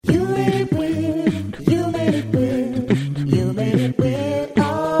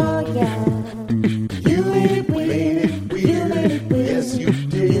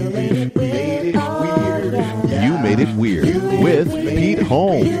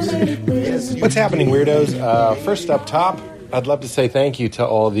What's happening, weirdos? First up top, I'd love to say thank you to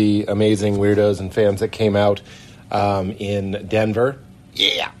all the amazing weirdos and fans that came out in Denver.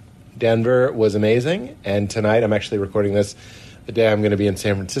 Yeah! Denver was amazing, and tonight I'm actually recording this the day I'm going to be in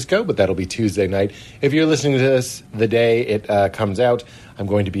San Francisco, but that'll be Tuesday night. If you're listening to this the day it comes out, I'm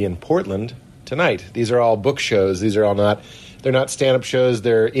going to be in Portland tonight. These are all book shows. These are all they're not stand-up shows.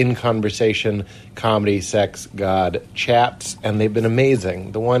 They're in-conversation, comedy, sex, God chats, and they've been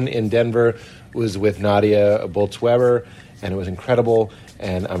amazing. The one in Denver was with Nadia Bolz-Weber, and it was incredible,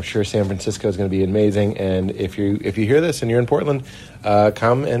 and I'm sure San Francisco is going to be amazing. And if you hear this and you're in Portland,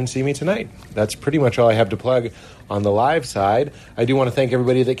 come and see me tonight. That's pretty much all I have to plug on the live side. I do want to thank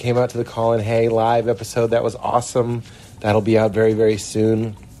everybody that came out to the Colin Hay live episode. That was awesome. That'll be out very, very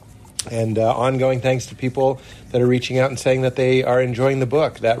soon. And ongoing thanks to people that are reaching out and saying that they are enjoying the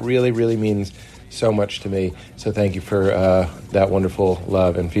book. That really, really means so much to me. So thank you for that wonderful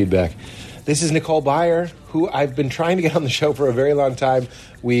love and feedback. This is Nicole Byer, who I've been trying to get on the show for a very long time.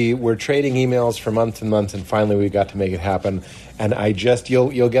 We were trading emails for months and months, and finally we got to make it happen. And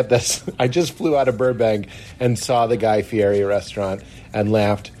you'll get this. I just flew out of Burbank and saw the Guy Fieri restaurant and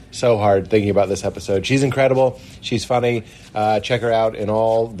laughed so hard thinking about this episode. She's incredible. She's funny. Check her out in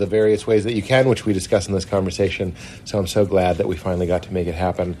all the various ways that you can, which we discuss in this conversation. So I'm so glad that we finally got to make it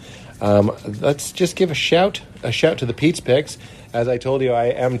happen. Let's just give a shout to the Pete's Picks. As I told you, I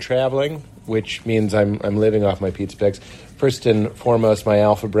am traveling, which means I'm living off my Pete's Picks. First and foremost, my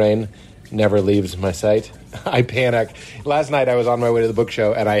Alpha Brain never leaves my sight. I panic. Last night I was on my way to the book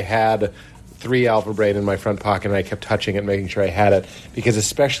show, and I had 3 Alpha Brain in my front pocket, and I kept touching it, making sure I had it, because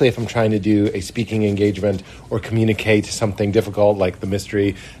especially if I'm trying to do a speaking engagement or communicate something difficult like the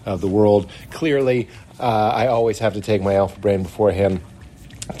mystery of the world, clearly I always have to take my Alpha Brain beforehand.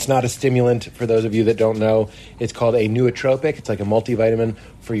 It's not a stimulant, for those of you that don't know. It's called a nootropic. It's like a multivitamin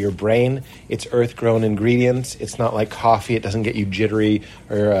for your brain. It's earth-grown ingredients. It's not like coffee. It doesn't get you jittery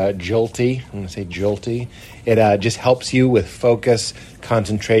or jolty. I'm going to say jolty. It just helps you with focus,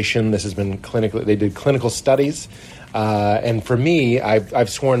 concentration. This has been they did clinical studies. And for me, I've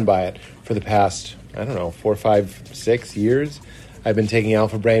sworn by it for the past, 4, 5, 6 years. I've been taking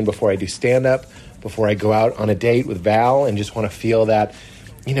Alpha Brain before I do stand-up, before I go out on a date with Val, and just want to feel that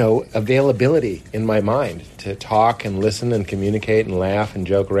availability in my mind to talk and listen and communicate and laugh and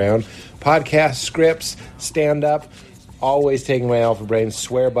joke around. Podcast scripts, stand-up, always taking my Alpha Brain,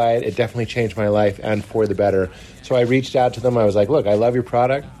 swear by it. It definitely changed my life, and for the better. So I reached out to them. I was like, look, I love your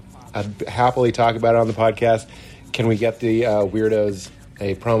product. I'd happily talk about it on the podcast. Can we get the weirdos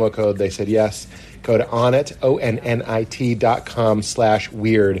a promo code? They said yes. Go to Onnit,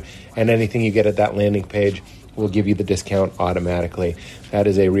 ONNIT.com/weird, and anything you get at that landing page will give you the discount automatically. That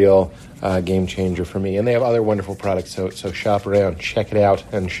is a real game changer for me. And they have other wonderful products, so shop around, check it out,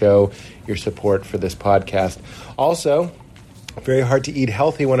 and show your support for this podcast. Also, very hard to eat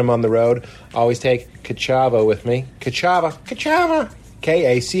healthy when I'm on the road. Always take Kachava with me. Kachava,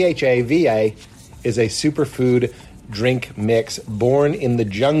 K-A-C-H-A-V-A, is a superfood drink mix born in the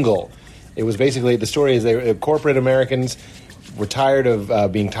jungle. It was basically, the story is corporate Americans were tired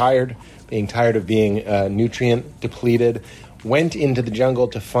of being tired of being nutrient depleted, went into the jungle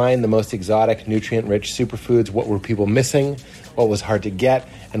to find the most exotic, nutrient-rich superfoods. What were people missing? What was hard to get?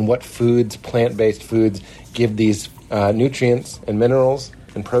 And what foods, plant-based foods, give these nutrients and minerals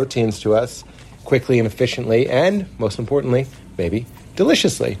and proteins to us quickly and efficiently, and, most importantly, maybe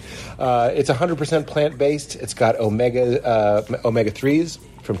deliciously. It's 100% plant-based. It's got omega-3s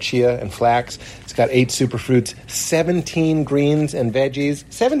from chia and flax. It's got 8 superfoods, 17 greens and veggies.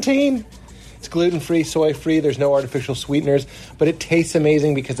 17! It's gluten-free, soy-free. There's no artificial sweeteners, but it tastes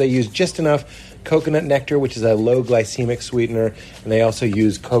amazing because they use just enough coconut nectar, which is a low glycemic sweetener, and they also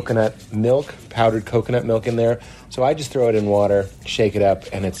use coconut milk, powdered coconut milk in there. So I just throw it in water, shake it up,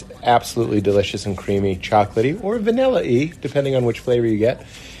 and it's absolutely delicious and creamy, chocolatey, or vanilla-y, depending on which flavor you get.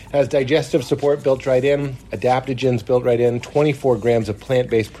 It has digestive support built right in, adaptogens built right in, 24 grams of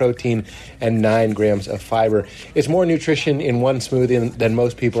plant-based protein, and 9 grams of fiber. It's more nutrition in one smoothie than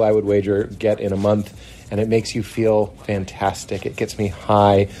most people, I would wager, get in a month, and it makes you feel fantastic. It gets me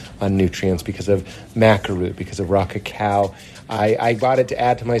high on nutrients because of maca root, because of raw cacao. I bought it to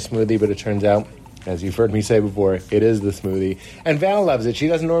add to my smoothie, but it turns out, as you've heard me say before, it is the smoothie. And Val loves it. She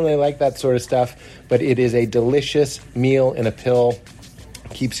doesn't normally like that sort of stuff, but it is a delicious meal in a pill.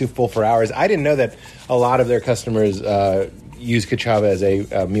 Keeps you full for hours. I didn't know that a lot of their customers use Kachava as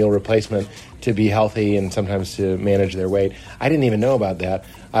a meal replacement to be healthy and sometimes to manage their weight. I didn't even know about that.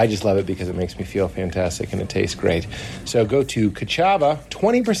 I just love it because it makes me feel fantastic and it tastes great. So go to Kachava,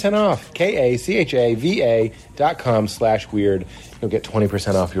 20% off, KACHAVA.com/weird. You'll get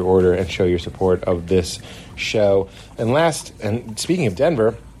 20% off your order and show your support of this show. And speaking of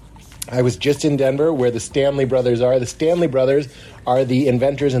Denver, I was just in Denver where the Stanley Brothers are. The Stanley Brothers are the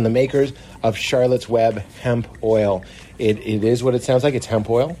inventors and the makers of Charlotte's Web hemp oil. It is what it sounds like. It's hemp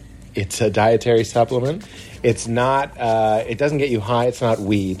oil. It's a dietary supplement. It's not, it doesn't get you high. It's not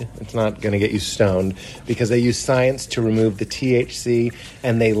weed. It's not going to get you stoned because they use science to remove the THC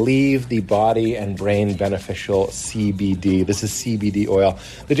and they leave the body and brain beneficial CBD. This is CBD oil.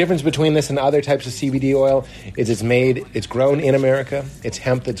 The difference between this and other types of CBD oil is it's grown in America. It's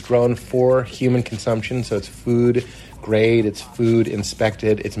hemp that's grown for human consumption, so it's food grade, it's food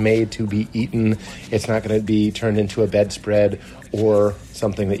inspected, it's made to be eaten. It's not going to be turned into a bedspread or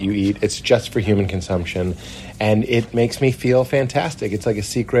something that you eat. It's just for human consumption, and it makes me feel fantastic. It's like a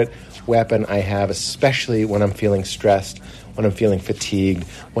secret weapon I have, especially when I'm feeling stressed, when I'm feeling fatigued,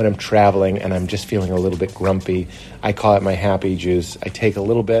 when I'm traveling and I'm just feeling a little bit grumpy. I call it my happy juice. I take a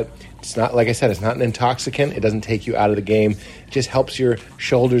little bit. It's not, like I said, it's not an intoxicant. It doesn't take you out of the game. It just helps your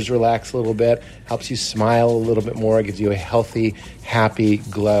shoulders relax a little bit, helps you smile a little bit more, gives you a healthy, happy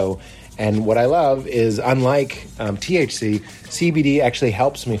glow. And what I love is, unlike THC, CBD actually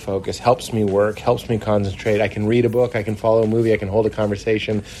helps me focus, helps me work, helps me concentrate. I can read a book, I can follow a movie, I can hold a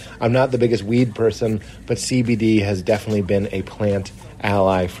conversation. I'm not the biggest weed person, but CBD has definitely been a plant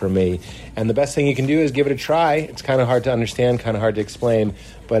ally for me. And the best thing you can do is give it a try. It's kind of hard to understand, kind of hard to explain,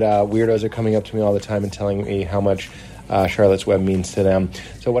 but weirdos are coming up to me all the time and telling me how much Charlotte's Web means to them.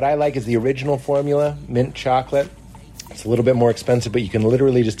 So what I like is the original formula, mint chocolate. It's a little bit more expensive, but you can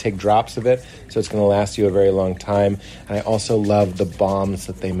literally just take drops of it, so it's going to last you a very long time. And I also love the balms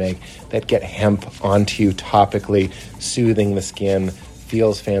that they make that get hemp onto you topically, soothing the skin.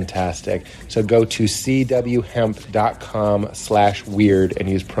 Feels fantastic. So go to cwhemp.com/weird and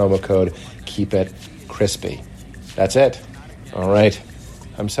use promo code KEEPITCRISPY. That's it. All right.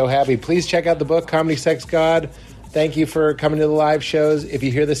 I'm so happy. Please check out the book, Comedy Sex God. Thank you for coming to the live shows. If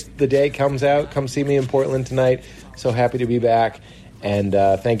you hear this the day it comes out, come see me in Portland tonight. So happy to be back. And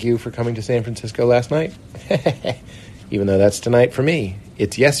thank you for coming to San Francisco last night. Even though that's tonight for me,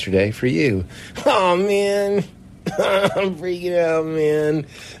 it's yesterday for you. Oh, man. I'm freaking out, man.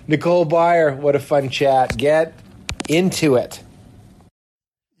 Nicole Byer, what a fun chat. Get into it.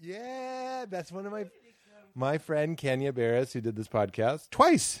 Yeah, that's one of my friend Kenya Barris, who did this podcast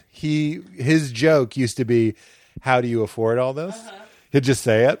twice. His joke used to be, how do you afford all this? He'd just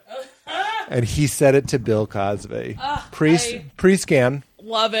say it. And he said it to Bill Cosby. Pre-scan.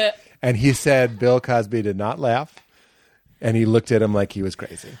 Love it. And he said Bill Cosby did not laugh. And he looked at him like he was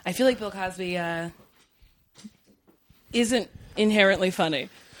crazy. I feel like Bill Cosby isn't inherently funny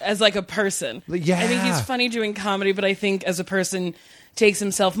as like a person. Yeah. I think he's funny doing comedy, but I think as a person takes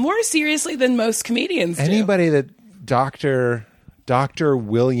himself more seriously than most comedians do. Anybody that Dr.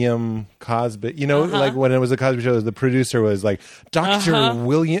 William Cosby, like when it was the Cosby Show, the producer was like, Dr.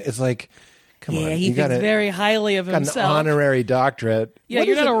 William, it's like, come on. He thinks very highly of himself. An honorary doctorate. Yeah,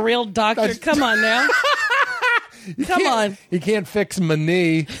 you're not a real doctor. Come on now. Come on. You can't fix my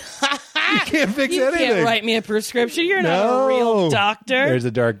knee. You can't fix anything. You can't write me a prescription. You're not a real doctor. There's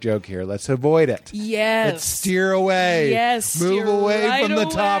a dark joke here. Let's avoid it. Yes. Let's steer away. Yes. Move away from the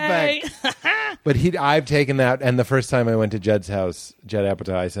topic. But I've taken that, and the first time I went to Jed's house, Jed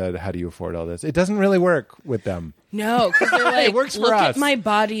Apatow, I said, how do you afford all this? It doesn't really work with them. No, because they're like, it works for look us. at my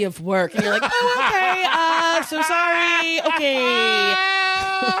body of work. And you're like, oh, okay, so sorry. Okay.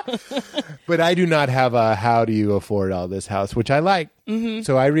 But I do not have a how do you afford all this house, which I like. Mm-hmm.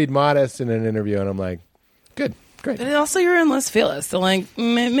 So I read Modest in an interview, and I'm like, good, great. But also, you're in Los Feliz, so like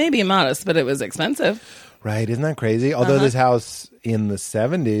maybe Modest, but it was expensive. Right, isn't that crazy? Although this house in the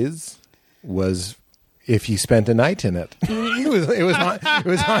 70s was, if you spent a night in it, it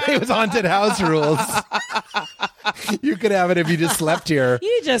was haunted house rules. You could have it if you just slept here.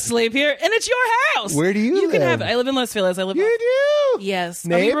 You just sleep here, and it's your house. Where do you live? You can have it. I live in Los Feliz. You do? Yes.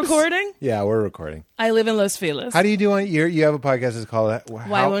 Names? Are we recording? Yeah, we're recording. I live in Los Feliz. How do you do on you have a podcast that's called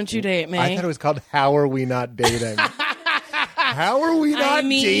Why Won't You Date Me? I thought it was called How Are We Not Dating? How are we not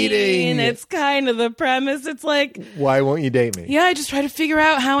dating? It's kind of the premise. It's like, why won't you date me? Yeah, I just try to figure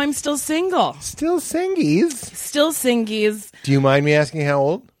out how I'm still single. Still singies? Still singies. Do you mind me asking how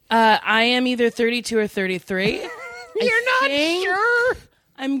old? I am either 32 or 33. You're not sure?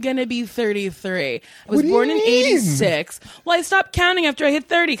 I'm gonna be 33. I was What do you born in mean? 86. Well, I stopped counting after I hit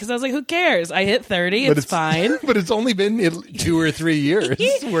 30 because I was like, who cares? I hit 30. It's fine. But it's only been 2 or 3 years.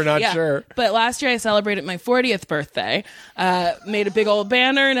 We're not Yeah. sure. But last year I celebrated my 40th birthday. Made a big old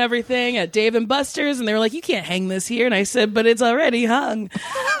banner and everything at Dave and Buster's, and they were like, "You can't hang this here." And I said, "But it's already hung."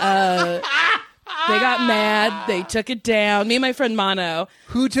 They got mad. They took it down. Me and my friend Mono.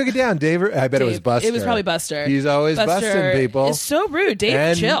 Who took it down? Dave? I bet it was Dave. Buster. It was probably Buster. He's always busting people. It's so rude. Dave,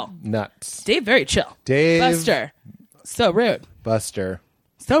 and chill. nuts. Dave, very chill. Dave. Buster, so rude. Buster.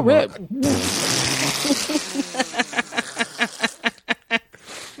 So rude.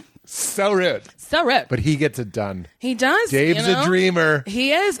 So rude. So rude. But he gets it done. He does. Dave's you know? a dreamer.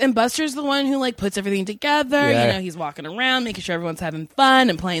 He is, and Buster's the one who like puts everything together. Yeah. You know, he's walking around, making sure everyone's having fun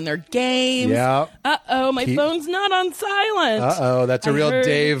and playing their games. Yeah. My phone's not on silent. Uh-oh, that's a I real heard-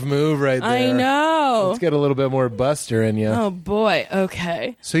 Dave move right there. I know. Let's get a little bit more Buster in you. Oh boy.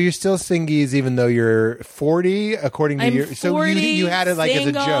 Okay. So you're still singies even though you're 40, according to I'm your... 40, So you had it like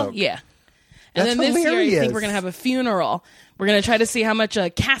single. as a joke. Yeah. And That's then this year, I hilarious. think we're gonna have a funeral. We're gonna try to see how much a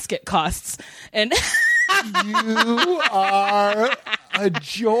casket costs, and You are a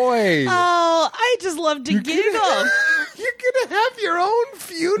joy. oh, I just love to giggle. You're going to have your own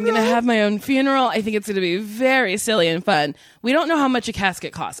funeral? I'm gonna have my own funeral. I think it's gonna be very silly and fun. We don't know how much a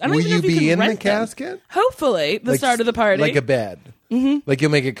casket costs. I don't Will even know you if you be can in the rent them. casket? Hopefully, the start of the party. Like a bed. Mm-hmm. Like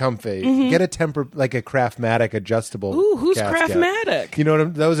you'll make it comfy. Get a like a Craftmatic adjustable. Ooh, who's casket. Craftmatic? You know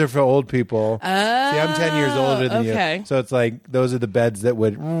what? Those are for old people. See, I'm 10 years older than okay. you, so it's like those are the beds that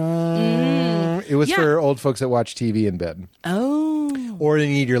would. It was Yeah. for old folks that watch TV in bed, Oh, or they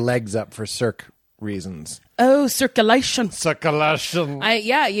need your legs up for circ reasons. circulation. Circulation.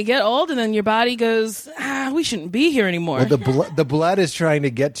 Yeah, you get old and then your body goes, we shouldn't be here anymore. Well, the blood is trying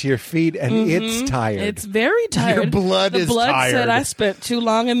to get to your feet, and it's tired. It's very tired. Your blood the is blood tired. said, I spent too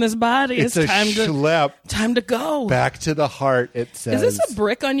long in this body. It's a time schlep. time to go. Back to the heart. It says. Is this a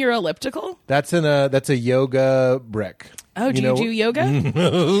brick on your elliptical? That's a yoga brick. Oh, do you do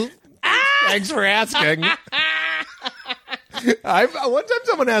yoga? Thanks for asking. One time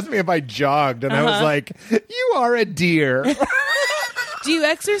someone asked me if I jogged, and I was like, "You are a deer." Do you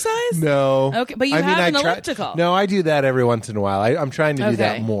exercise? No. Okay, but you have an elliptical. No, I do that every once in a while. I'm trying to do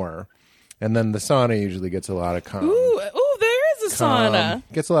that Okay. more. And then the sauna usually gets a lot of calm. Ooh, there is a sauna.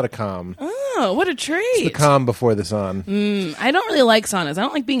 Gets a lot of calm. Oh, what a treat. The calm before the sun. I don't really like saunas. I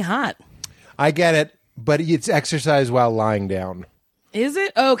don't like being hot. I get it, but it's exercise while lying down. Is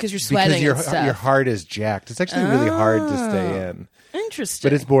it? Oh, because you're sweating Because and stuff. your heart is jacked. It's actually really hard to stay in. Interesting.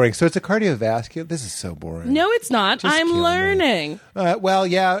 But it's boring. So it's a cardiovascular. This is so boring. No, it's not. Just I'm kill me. learning. Well,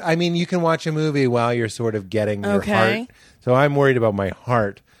 yeah. I mean, you can watch a movie while you're sort of getting your Okay. heart. So I'm worried about my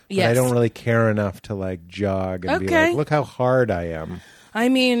heart. But I Yes. don't really care enough to like jog and be Okay. like, look how hard I am. I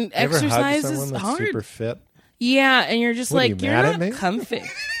mean, You ever hug exercise someone is that's hard. super fit? Yeah, and you're just What, are like, you you're mad at not me? comfy.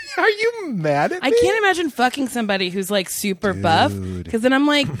 Are you mad at me? I can't imagine fucking somebody who's like super buff, because then I'm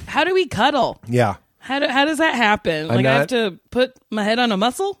like, how do we cuddle? Yeah. How does that happen? Like I have to put my head on a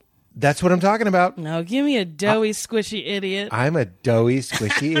muscle? That's what I'm talking about. No, give me a doughy, squishy idiot. I'm a doughy,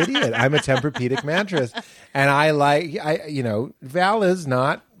 squishy idiot. I'm a Tempur-Pedic mattress. And Val is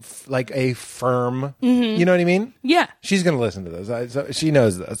not like a firm, you know what I mean? Yeah. She's going to listen to this. So she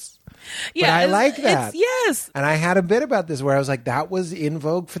knows this. Yeah, but I it's- like that. Yes. And I had a bit about this where I was like, that was in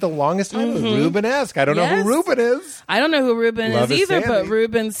vogue for the longest time. It was Ruben-esque. I don't know Yes. who Ruben is. I don't know who Ruben Love is is either, but Sandy.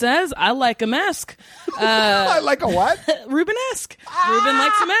 Ruben says, I like a mask. I like a what? Ruben-esque. Ruben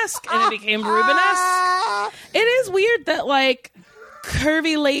likes a mask, and it became Ruben-esque. It is weird that, like,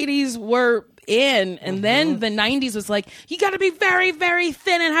 curvy ladies were in, and then the 90s was like, you got to be very, very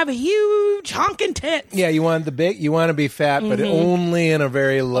thin and have huge honking tits. Yeah, you want to be fat, but only in a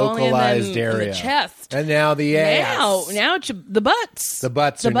very localized in the area. chest. And now the ass. Now it's the butts. The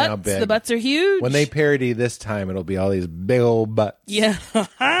butts are now big. The butts are huge. When they parody this time, it'll be all these big old butts. Yeah.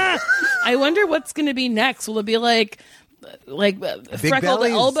 I wonder what's going to be next. Will it be like freckled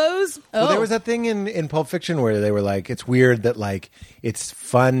bellies. elbows? Well, Oh. there was that thing in Pulp Fiction where they were like, it's weird that like it's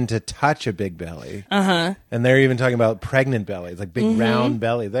fun to touch a big belly. Uh-huh. And they're even talking about pregnant bellies, like big round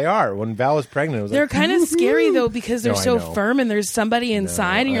belly. They are. When Val was pregnant, it was They're like, kind of scary though because they're No, I so know. firm and there's somebody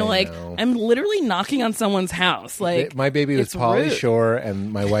inside and you're I like, know. I'm literally knocking on someone's house. Like my baby was it's Pauly rude. Shore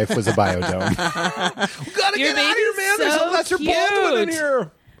and my wife was a Biodome. Gotta Your get out of here, baby's man. There's so a Lesser Baldwin in cute.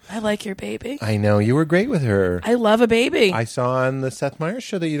 here. I like your baby. I know. You were great with her. I love a baby. I saw on the Seth Meyers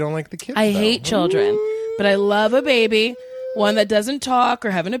show that you don't like the kids. I though. hate children, but I love a baby. one that doesn't talk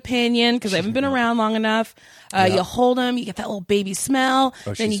or have an opinion because they haven't been around long enough. You hold them, you get that little baby smell,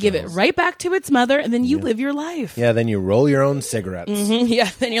 then you give it right back to its mother, and then you live your life. Yeah, then you roll your own cigarettes. Yeah,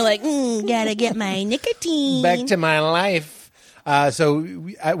 then you're like, gotta get my nicotine. Back to my life.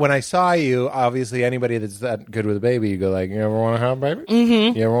 When I saw you, obviously anybody that's that good with a baby, you go like, you ever want to have a baby?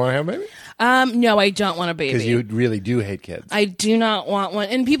 Mm-hmm. You ever want to have a baby? No, I don't want a baby. Because you really do hate kids. I do not want one.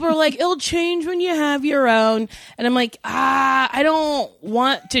 And people are like, it'll change when you have your own. And I'm like, I don't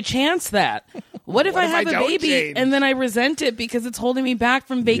want to chance that. What if I have a baby change? and then I resent it because it's holding me back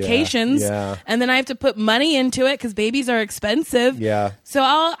from vacations? Yeah. And then I have to put money into it because babies are expensive. Yeah. So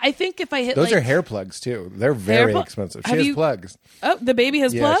I think if I hit Those are hair plugs, too. They're very expensive. She has plugs. Oh, the baby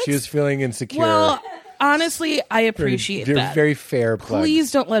has Yeah, plugs? she was feeling insecure. Well, honestly, I appreciate they're that. very fair plugs.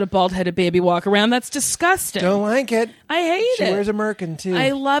 Please don't let a bald-headed baby walk around. That's disgusting. Don't like it. I hate it. She wears a merkin, too.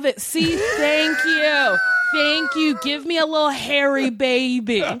 I love it. See, thank you. Thank you. Give me a little hairy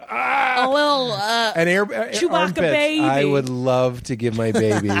baby. A little Chewbacca armpits. baby. I would love to give my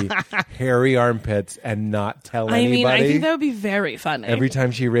baby hairy armpits and not tell anybody. I think that would be very funny. Every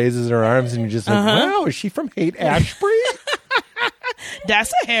time she raises her arms and you're just like, wow, is she from Haight Ashbury?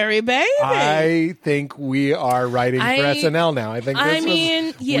 That's a hairy baby. I think we are writing for SNL now. I think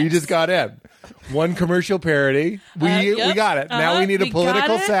we just got in. One commercial parody. We got it. Now we need a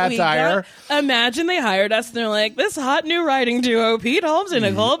political satire. Imagine they hired us and they're like, this hot new writing duo, Pete Holmes and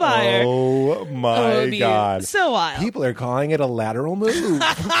Nicole Byer. Oh my God. So wild. People are calling it a lateral move.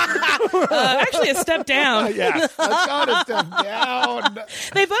 Actually, a step down. Yes, let's go to step down.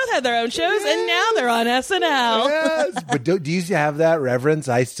 They both had their own shows and now they're on SNL. Yes. But do you have that reverence?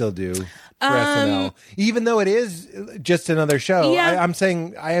 I still do. For SNL. Even though it is just another show, I'm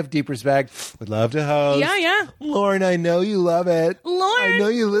saying I have deep respect. Would love to host. Yeah. Lauren, I know you love it. Lauren, I know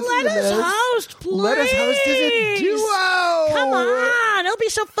you listen to this. let us host, please. Let us host as a duo. Come on, it'll be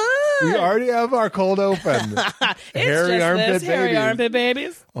so fun. We already have our cold open. Hairy armpit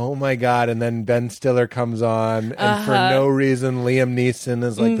babies. Oh my God. And then Ben Stiller comes on, and for no reason, Liam Neeson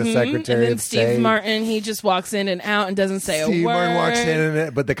is like the Secretary and then of State. Steve Martin, he just walks in and out and doesn't say a word. Steve Martin walks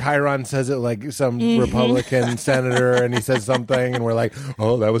in, but the Chiron says it like some Republican senator, and he says something, and we're like,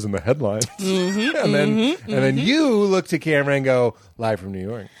 oh, that was in the headlines. And then you look to camera and go, live from New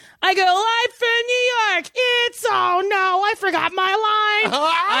York. I go, live from New York. It's, oh no, I forgot my line.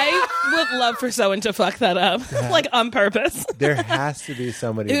 I would love for someone to fuck that up, like on purpose. There has to be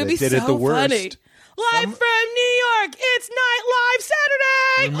somebody It would that be did so it the worst. funny. Live from New York. It's Night Live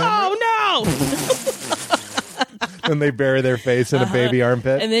Saturday. Oh no. And they bury their face in a baby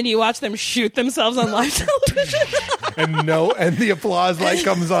armpit. And then you watch them shoot themselves on live television. and the applause light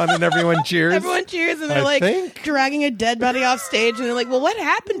comes on and everyone cheers. Everyone cheers and they're dragging a dead body off stage and they're like, well, what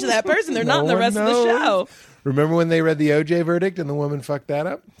happened to that person? They're not in the rest of the show. Remember when they read the OJ verdict and the woman fucked that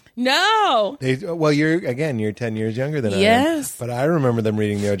up? No. You're 10 years younger than I am. Yes. But I remember them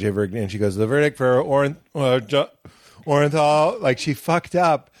reading the OJ verdict and she goes, the verdict for Orenthal, like she fucked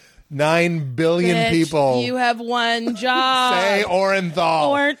up 9 billion Bitch, people. You have one job. Say Orenthal.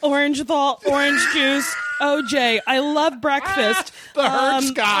 Orange juice. OJ, I love breakfast. The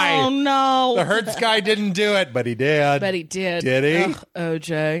Hertz guy. Oh no. The Hertz guy didn't do it, but he did. Did he? Ugh,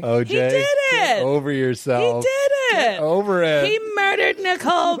 OJ. OJ. He did it. Get over yourself. He did it. Get over it. He murdered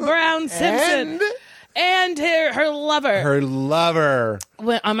Nicole Brown Simpson. And her lover. Her lover.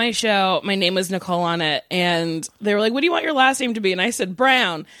 On my show, my name was Nicole on it. And they were like, what do you want your last name to be? And I said,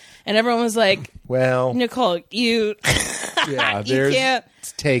 Brown. And everyone was like, well, Nicole, you can't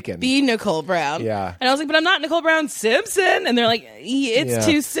it's taken. be Nicole Brown. Yeah. And I was like, but I'm not Nicole Brown Simpson. And they're like, it's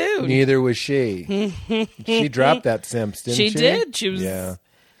too soon. Neither was she. She dropped that Simps, didn't she? She did. She was. Yeah.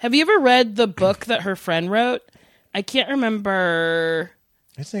 Have you ever read the book that her friend wrote? I can't remember.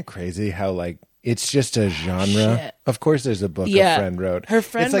 Isn't it crazy how it's just a genre? Shit. Of course there's a book her friend wrote. Her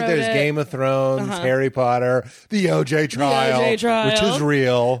friend It's like wrote there's it. Game of Thrones, Harry Potter, the OJ trial, which is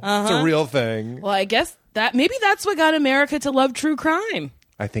real. It's a real thing. Well, I guess maybe that's what got America to love true crime.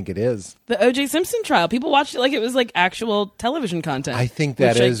 I think it is. The O.J. Simpson trial. People watched it like it was like actual television content. I think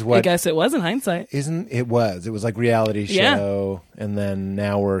that is what... I guess it was in hindsight. It was. It was like reality show. Yeah. And then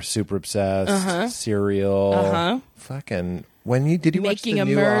now we're super obsessed. Serial. Fucking... Did you watch the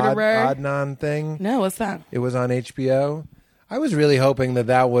new Adnan thing? No, what's that? It was on HBO. I was really hoping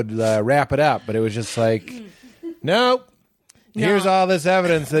that would wrap it up, but it was just like, nope. Here's all this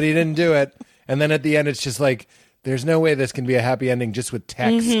evidence that he didn't do it. And then at the end, it's just like, there's no way this can be a happy ending just with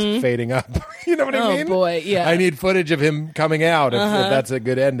text fading up. You know what I mean? Oh, boy, yeah. I need footage of him coming out if that's a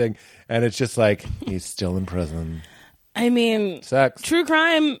good ending. And it's just like, he's still in prison. I mean, Sucks. true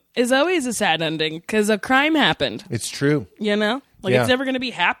crime is always a sad ending because a crime happened. It's true. You know? Like, Yeah. it's never going to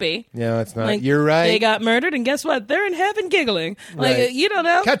be happy. No, it's not. Like, You're right. They got murdered, and guess what? They're in heaven giggling. Like, Right. you don't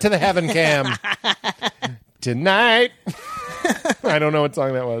know. Cut to the heaven cam. Tonight. I don't know what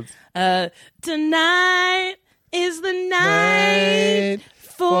song that was. Tonight is the night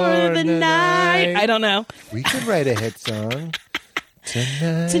for the night. I don't know. We could write a hit song.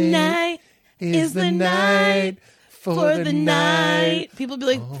 Tonight is the night for the night. People be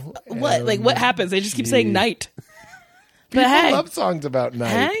like, what? Like, what happens? They just keep saying night. But People hey, love songs about night.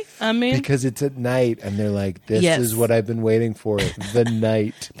 hey, I mean, Because it's at night, and they're like, this Yes. is what I've been waiting for. The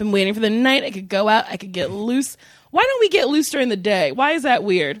night. been waiting for the night. I could go out. I could get loose. Why don't we get loose during the day? Why is that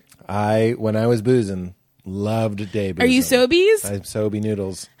weird? When I was boozing, loved day boozing. Are you sobies? I'm soby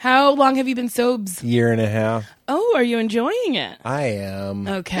noodles. How long have you been sobs? Year and a half. Oh, are you enjoying it? I am.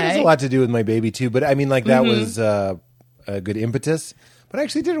 Okay. Mm-hmm. It has a lot to do with my baby, too. But I mean, like, that was a good impetus. But I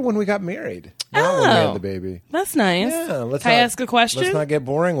actually did it when we got married. Not when we had the baby. That's nice. Yeah, let's Can I not- ask a question? Let's not get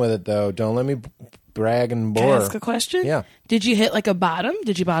boring with it, though. Don't let me brag and Can I bore. ask a question? Yeah. Did you hit like a bottom?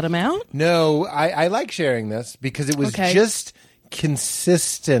 Did you bottom out? No, I like sharing this because it was Okay. just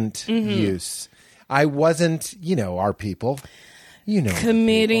consistent use. I wasn't, our people.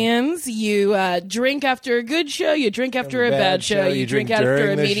 Comedians, you drink after a good show, you drink after a bad show, you drink after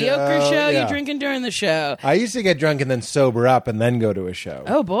during a the mediocre show, yeah. you're drinking during the show. I used to get drunk and then sober up and then go to a show.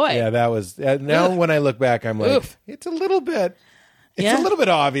 Oh, boy. Yeah, that was. Now Ugh. when I look back, I'm like, Oof. it's a little bit. It's Yeah. a little bit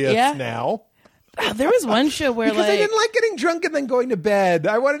obvious Yeah. now. There was one show where Because I like didn't like getting drunk and then going to bed.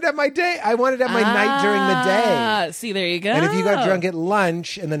 I wanted to have my day. I wanted to have my night during the day. See, there you go. And if you got drunk at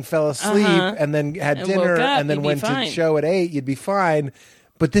lunch and then fell asleep and then had And dinner woke up, and then you'd be went to fine. the show at 8, you'd be fine.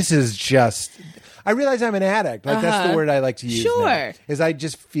 But this is just. I realize I'm an addict. Like that's the word I like to use. Sure. now, is I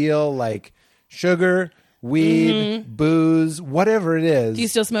just feel like sugar, weed, booze, whatever it is. Do you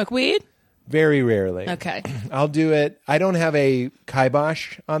still smoke weed? Very rarely. Okay. I'll do it. I don't have a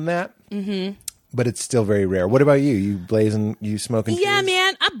kibosh on that. Mm-hmm. But it's still very rare. What about you? You blazing? You smoking? Yeah, trees?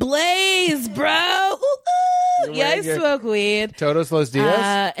 man, I blaze, bro. Ooh, ooh. Yeah, I wearing your- smoke weed. Todos los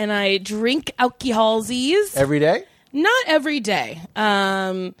dias? And I drink alcoholsies. Every day? Not every day.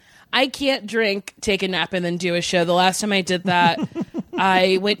 I can't drink, take a nap, and then do a show. The last time I did that,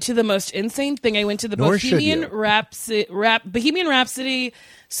 I went to the most insane thing. I went to the Nor should Bohemian you. Bohemian Rhapsody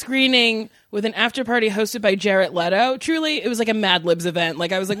screening with an after party hosted by Jared Leto. Truly, it was like a Mad Libs event.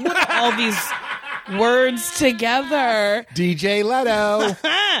 Like I was like, what are all these words together? DJ Leto.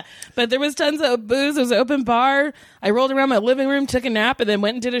 But there was tons of booze. It was an open bar. I rolled around my living room, took a nap, and then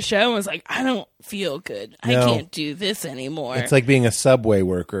went and did a show and was like, I don't feel good. I No. can't do this anymore. It's like being a subway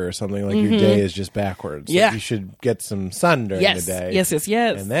worker or something. Like your day is just backwards. Like, Yeah. you should get some sun during yes, the day. yes, yes,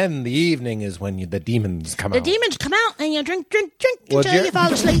 yes. And then the evening is when the demons come The out. demons come out and you drink Well, until Jer- you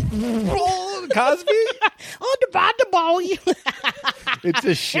fall asleep. Oh, Cosby? Oh, the boy. It's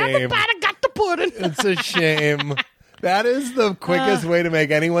a shame. Everybody got the pudding. It's a shame. That is the quickest way to make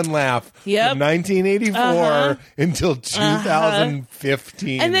anyone laugh. Yep. From 1984 until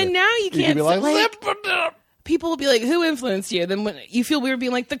 2015. And then now you could can't be like, like- "Lip it up." People will be like, who influenced you? Then when you feel weird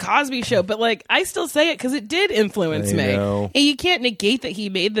being like the Cosby Show, but like I still say it because it did influence I me. know. And you can't negate that he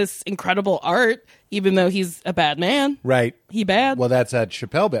made this incredible art, even though he's a bad man. Right. He bad. Well, that's that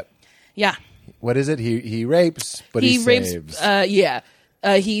Chappelle bit. Yeah. What is it? He rapes, but he rapes. saves. Yeah.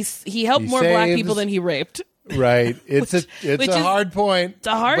 He helped He more black saves. people than he raped. Right. It's which a is- hard point. It's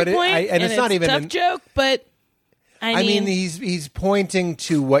a hard but point, and it's not even a tough joke, but I mean, he's pointing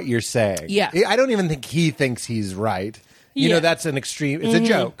to what you're saying. Yeah. I don't even think he thinks he's right. You Yeah. know, that's an extreme. It's a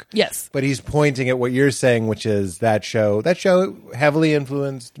joke. Yes. But he's pointing at what you're saying, which is that show. That show heavily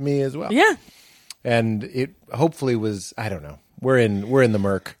influenced me as well. yeah. And it hopefully was. I don't know. We're in the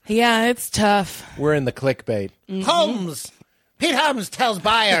murk. Yeah, it's tough. We're in the clickbait. Holmes. Pete Holmes tells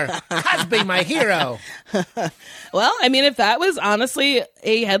buyer, Cosby, my hero. Well, I mean, if that was honestly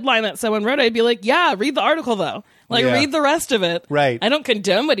a headline that someone wrote, I'd be like, yeah, read the article though. Like, Yeah. read the rest of it. Right. I don't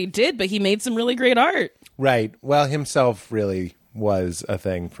condone what he did, but he made some really great art. Right. Well, himself really was a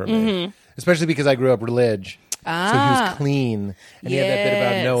thing for me, Mm-hmm. especially because I grew up religious. So he was clean, and he had that bit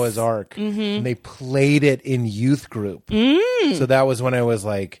about Yes. Noah's Ark, and they played it in youth group. So that was when I was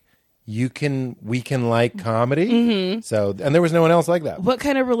like, we can like comedy. So, and there was no one else like that. What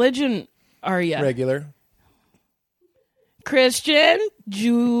kind of religion are you? Regular. Christian?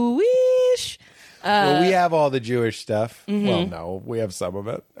 Jewish? Well, we have all the Jewish stuff. Well, no, we have some of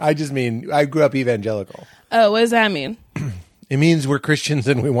it. I just mean I grew up evangelical. Oh, what does that mean? It means we're Christians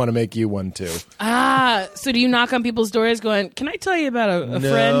and we want to make you one too. So do you knock on people's doors going, can I tell you about a No.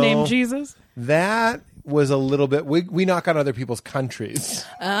 friend named Jesus? That was a little bit. We knock on other people's countries.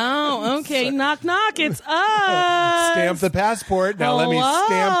 Oh, okay. Knock, knock. It's us. Stamp the passport. Now let me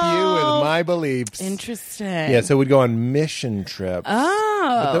stamp you with my beliefs. Interesting. Yeah, so we'd go on mission trips.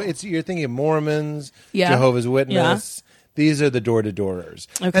 Oh. But you're thinking of Mormons, Yeah. Jehovah's Witness. Yeah. These are the door-to-doorers.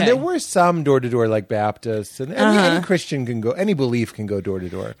 Okay. And there were some door-to-door like Baptists. And any Christian can go, any belief can go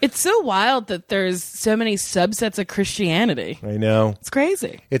door-to-door. It's so wild that there's so many subsets of Christianity. I know. It's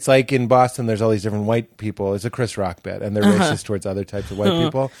crazy. It's like in Boston, there's all these different white people. It's a Chris Rock bit, and they're racist towards other types of white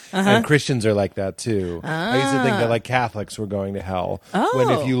people. And Christians are like that, too. I used to think that like Catholics were going to hell. When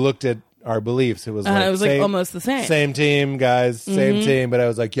if you looked at our beliefs, it was like almost the same. Same team, guys, same team. But I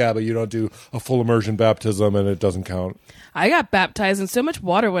was like, yeah, but you don't do a full immersion baptism, and it doesn't count. I got baptized and so much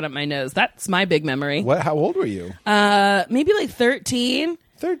water went up my nose. That's my big memory. What? How old were you? Maybe like 13.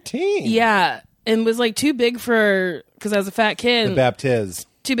 13. Yeah. And was like too big for, because I was a fat kid. The baptiz.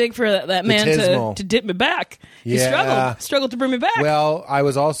 Too big for that man to dip me back. He struggled to bring me back. Well, I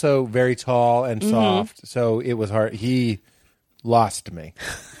was also very tall and soft, so it was hard. He lost me.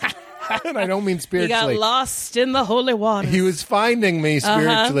 And I don't mean spiritually. He got lost in the holy water. He was finding me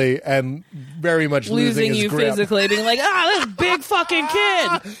spiritually and very much losing his you grip. Physically, being like, this big fucking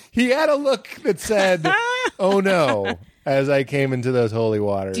kid. He had a look that said, oh no, as I came into those holy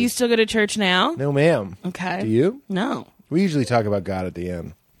waters. Do you still go to church now? No, ma'am. Okay. Do you? No. We usually talk about God at the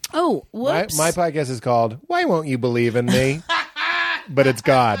end. Oh, whoops. My podcast is called Why Won't You Believe in Me? But it's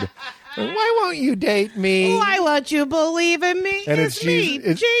God. Why won't you date me? Why won't you believe in me? And it's me,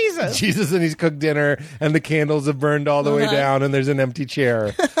 Jesus. Jesus, and he's cooked dinner, and the candles have burned all the way down, and there's an empty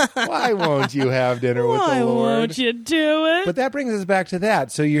chair. Why won't you have dinner with the Lord? Why won't you do it? But that brings us back to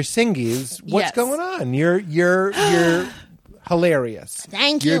that. So you're Singies. What's Yes. going on? You're hilarious.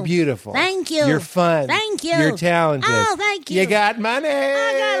 Thank you. You're beautiful. Thank you. You're fun. Thank you. You're talented. Oh, thank you. You got money.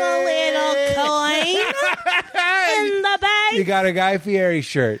 I got a little coin in the bank. You got a Guy Fieri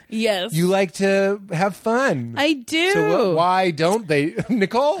shirt. Yes. You like to have fun. I do. So why don't they,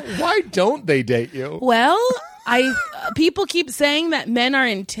 Nicole? Why don't they date you? Well, people keep saying that men are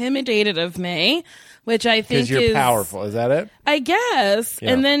intimidated of me, which I think Because you're is powerful. Is that it? I guess.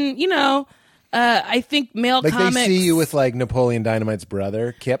 Yeah. And then I think male Like comics. they see you with like Napoleon Dynamite's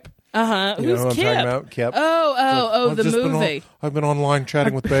brother, Kip. You know who's who I'm Kip? talking about? Kip. Oh, the movie. I've been online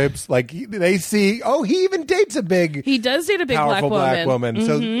chatting with babes. Like they see. Oh, he even dates a big. He does date a big powerful black woman.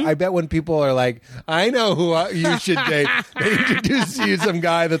 Mm-hmm. So I bet when people are like, I know who you should date, they introduce you to some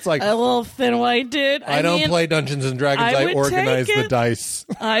guy that's like, A little thin white dude. I don't play Dungeons and Dragons. I I would organize take the it. dice.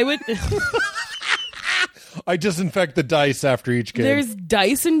 I would. I disinfect the dice after each game. There's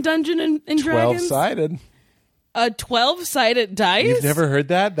dice in Dungeon and Dragons. 12-sided. A 12-sided dice. You've never heard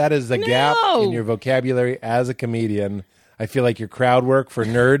that? That is a gap No. in your vocabulary as a comedian. I feel like your crowd work for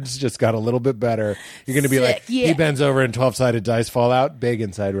nerds just got a little bit better. You're going to be Sick, like, yeah. he bends over and 12-sided dice fall out. Big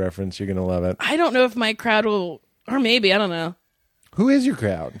inside reference. You're going to love it. I don't know if my crowd will, or maybe I don't know. Who is your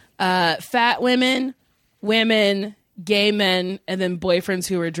crowd? Fat women, gay men, and then boyfriends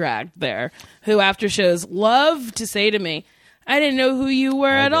who were dragged there, who after shows love to say to me, I didn't know who you were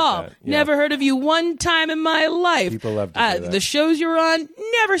at get all. that, yeah. Never heard of you one time in my life. People love to say that. The shows you're on,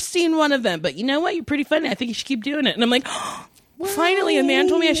 never seen one of them. But you know what? You're pretty funny. I think you should keep doing it. And I'm like, finally, a man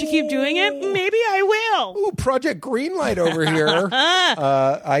told me I should keep doing it. Maybe I will. Ooh, Project Greenlight over here.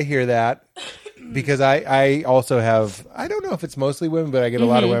 I hear that because I also have, I don't know if it's mostly women, but I get a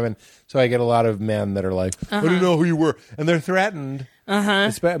lot of women. So I get a lot of men that are like, I didn't know who you were. And they're threatened.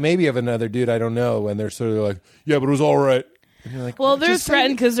 Maybe of another dude I don't know. And they're sort of like, yeah, but it was all right. And you're like, Well, they're just say-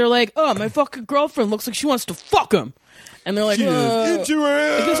 threatened because they're like, oh, my fucking girlfriend looks like she wants to fuck him. And they're like, She is into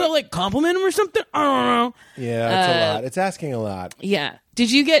it. I guess I'll like compliment him or something. I don't know. Yeah, it's a lot. It's asking a lot. Yeah.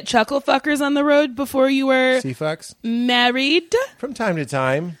 Did you get chuckle fuckers on the road before you were C-fucks? married? From time to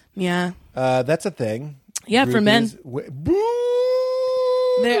time. Yeah. That's a thing. Yeah, for men. Boo!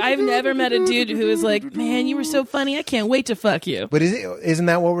 I've never met a dude who was like, man, you were so funny. I can't wait to fuck you. But isn't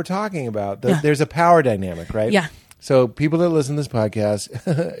that what we're talking about? There's a power dynamic, right? Yeah. So people that listen to this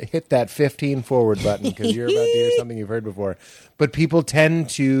podcast, hit that 15 forward button because you're about to hear something you've heard before. But people tend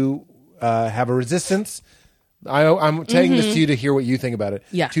to have a resistance. I'm saying this to you to hear what you think about it.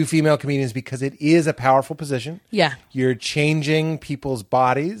 Yeah. To female comedians because it is a powerful position. Yeah. You're changing people's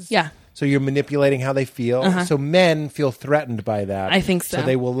bodies. Yeah. So you're manipulating how they feel. So men feel threatened by that. I think so. So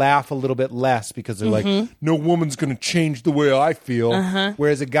they will laugh a little bit less because they're like, no woman's going to change the way I feel.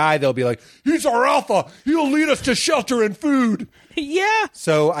 Whereas a guy, they'll be like, he's our alpha. He'll lead us to shelter and food. Yeah.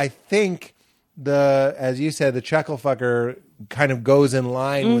 So I think as you said, the chuckle fucker kind of goes in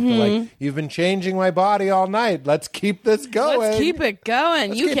line with the like, you've been changing my body all night. Let's keep this going. Let's keep it going.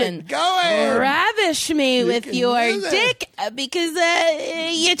 Let's You keep can it going. Ravish me with can your use it. dick because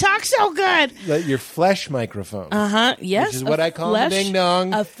you talk so good. Your flesh microphone. Yes. Which is what I call flesh, the ding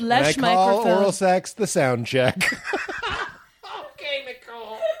dong. A flesh and I call microphone. oral sex the sound check. Okay,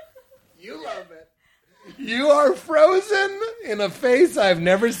 Nicole. You love it. You are frozen in a face I've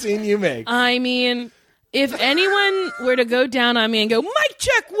never seen you make. I mean, if anyone were to go down on me and go, mic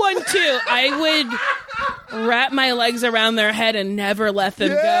check 1, 2, I would wrap my legs around their head and never let them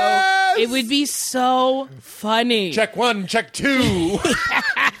Yes! go. It would be so funny. Check 1, check 2.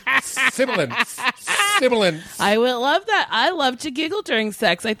 Sibilance. I would love that. I love to giggle during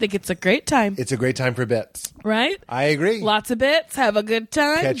sex. I think it's a great time. It's a great time for bits. Right? I agree. Lots of bits. Have a good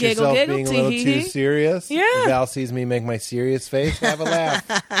time. Catch Giggle, yourself giggle, being a little tee-hee-hee. too serious. Yeah. Val sees me make my serious face. Have a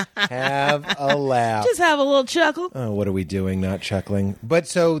laugh. Have a laugh. Just have a little chuckle. Oh, what are we doing? Not chuckling. But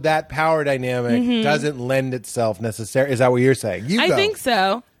so that power dynamic doesn't lend itself necessarily. Is that what you're saying? You I go. think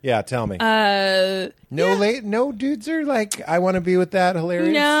so. Yeah, tell me. Yeah. No dudes are like, I want to be with that.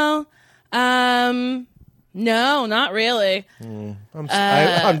 Hilarious. No. No, not really.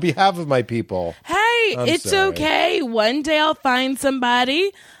 On behalf of my people. Hey, I'm it's sorry. okay. One day I'll find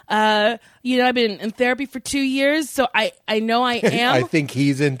somebody. I've been in therapy for 2 years, so I know I am. I think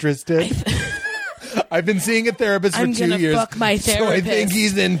he's interested. I've been seeing a therapist for I'm 2 gonna years. fuck my So I therapist. think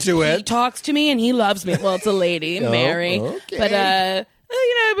he's into He it. talks to me and he loves me. Well, it's a lady, Mary. okay. But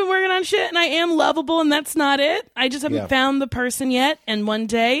I've been working on shit and I am lovable, and that's not it. I just haven't Yeah. found the person yet, and one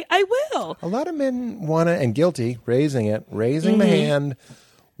day I will. A lot of men want to, and guilty, raising Mm-hmm. the hand.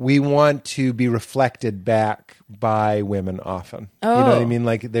 We want to be reflected back by women often. You know what I mean?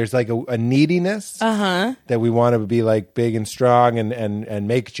 Like there's like a neediness that we want to be like big and strong and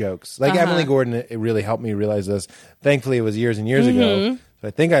make jokes. Like Emily Gordon, it really helped me realize this. Thankfully, it was years and years ago. So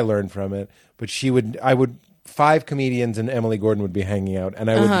I think I learned from it. But I would 5 comedians and Emily Gordon would be hanging out, and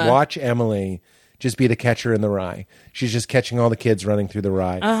I would watch Emily just be the catcher in the rye. She's just catching all the kids running through the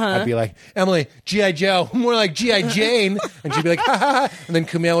rye. I'd be like, Emily, G.I. Joe, more like G.I. Jane. And she'd be like, ha ha ha. And then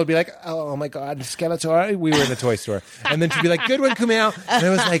Kumail would be like, oh my God, Skeletor. We were in a toy store. And then she'd be like, good one, Kumail. And I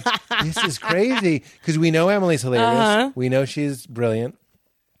was like, this is crazy. Because we know Emily's hilarious. We know she's brilliant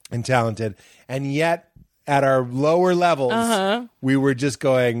and talented. And yet, at our lower levels, we were just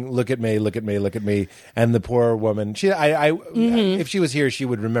going, look at me, look at me, look at me. And the poor woman, if she was here, she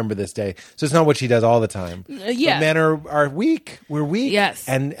would remember this day. So it's not what she does all the time. Yeah. But men are weak. We're weak. Yes.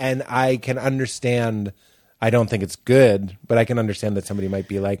 And I can understand. I don't think it's good, but I can understand that somebody might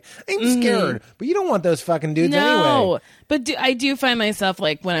be like, I'm scared. But you don't want those fucking dudes No, anyway. but I do find myself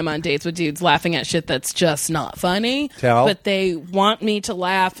like when I'm on dates with dudes laughing at shit that's just not funny. Tell. But they want me to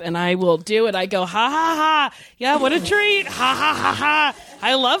laugh, and I will do it. I go ha ha ha, yeah, what a treat, ha ha ha ha.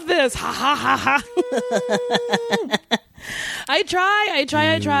 I love this, ha ha ha ha. I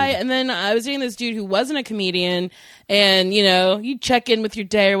try, and then I was dating this dude who wasn't a comedian, and you check in with your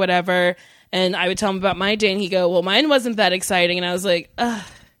day or whatever. And I would tell him about my day, and he'd go, well, mine wasn't that exciting. And I was like, ugh,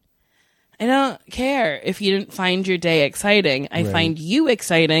 I don't care if you didn't find your day exciting. I find you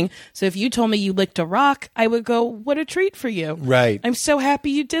exciting. So if you told me you licked a rock, I would go, what a treat for you. Right. I'm so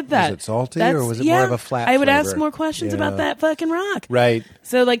happy you did that. Was it salty or was it more of a flat I would ask flavor? more questions Yeah. about that fucking rock. Right.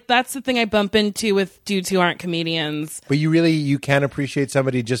 So like that's the thing I bump into with dudes who aren't comedians. But you can appreciate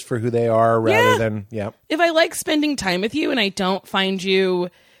somebody just for who they are rather than, If I like spending time with you and I don't find you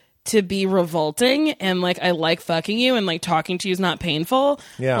to be revolting, and like I like fucking you, and like talking to you is not painful.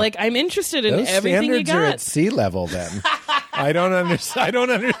 Yeah. Like I'm interested in Those everything you standards are got. at sea level. Then I don't understand.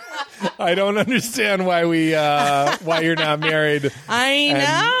 I don't understand why why you're not married.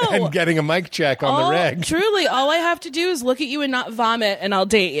 I know. and getting a mic check on the reg. Truly, all I have to do is look at you and not vomit, and I'll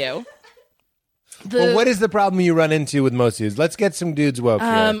date you. Well, what is the problem you run into with most dudes? Let's get some dudes woke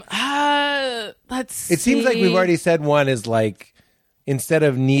here. Let's. It seems like see. we've already said one is like instead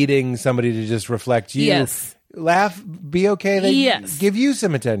of needing somebody to just reflect you, Yes. laugh, be okay. They Yes. give you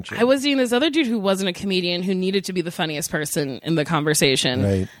some attention. I was seeing this other dude who wasn't a comedian who needed to be the funniest person in the conversation.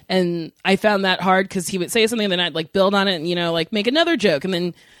 Right. And I found that hard because he would say something and then I'd like build on it and, like make another joke. And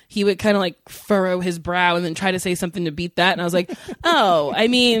then he would kind of like furrow his brow and then try to say something to beat that. And I was like, oh, I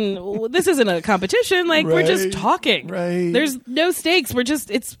mean, this isn't a competition. Like we're just Right. talking. Right. There's no stakes.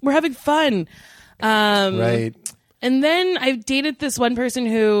 We're having fun. Right. And then I dated this one person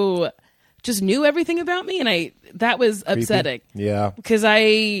who just knew everything about me, and that was upsetting. Yeah. Because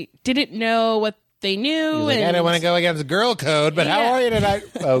I didn't know what they knew. Like, I don't want to go against girl code, but how Yeah. are you tonight?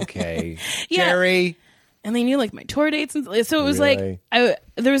 Okay. Yeah. Jerry. And they knew like my tour dates, and so it was Really? like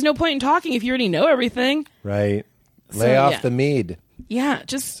there was no point in talking if you already know everything. Right. Lay off yeah. the mead. Yeah,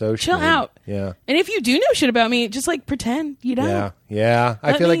 just So chill schmoed. out. Yeah. And if you do know shit about me, just like pretend you don't. Yeah. Yeah.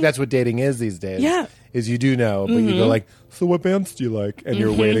 I Let feel like me- that's what dating is these days. Yeah. Is you do know, but you go like, so what bands do you like? And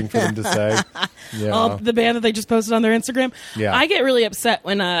you're waiting for them to say. Yeah. Oh, the band that they just posted on their Instagram. Yeah. I get really upset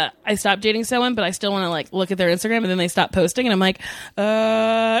when I stop dating someone, but I still want to like look at their Instagram, and then they stop posting, and I'm like,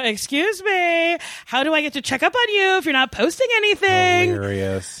 excuse me, how do I get to check up on you if you're not posting anything?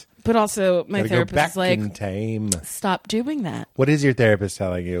 Hilarious. But also, my Gotta go therapist back is like, in time. stop doing that. What is your therapist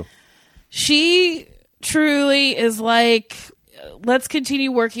telling you? She truly is like, let's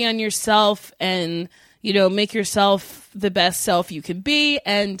continue working on yourself and, you know, make yourself the best self you can be,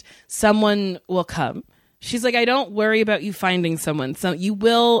 and someone will come. She's like, I don't worry about you finding someone. So you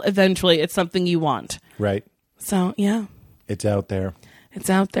will eventually. It's something you want. Right. So, yeah, It's out there. it's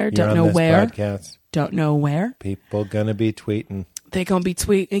out there. You're Don't on know this where. podcast. Don't know where. People gonna be tweeting. They gonna be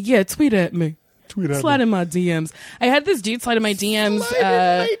tweet. Yeah, tweet at me. Tweet at Slide me. in my DMs. I had this dude slide in my DMs.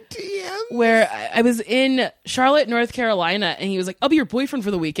 Slide in my DM. Where I was in Charlotte, North Carolina, and he was like, I'll be your boyfriend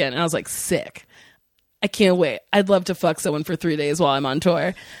for the weekend. And I was like, sick. I can't wait. I'd love to fuck someone for 3 days while I'm on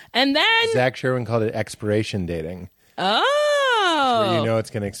tour. And then, Zach Sherwin called it expiration dating. oh, Where you know it's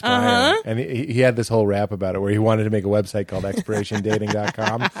going to expire. And he had this whole rap about it where he wanted to make a website called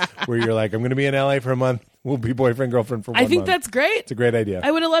expirationdating.com where you're like, I'm going to be in LA for a month. We'll be boyfriend, girlfriend for 1 I month. think that's great. It's a great idea.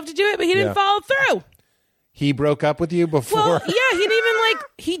 I would have loved to do it, but he didn't Yeah. follow through. He broke up with you before? Well, yeah,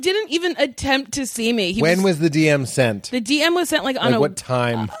 he didn't even attempt to see me. He When was the DM sent? the DM was sent like on Like a what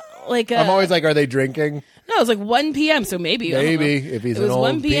time? like I'm always like, are they drinking? no, it was like 1 p.m. So maybe I don't Maybe, know. if he's it an was old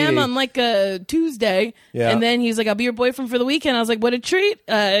 1 p.m. PD. on like a Tuesday. Yeah. And then he's like, I'll be your boyfriend for the weekend. I was like, what a treat.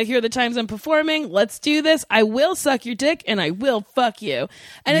 Here are the times I'm performing. Let's do this. I will suck your dick and I will fuck you.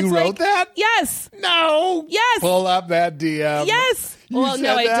 And You it's wrote like, that? Yes. No. Yes. Pull up that DM. Yes. You Well, no,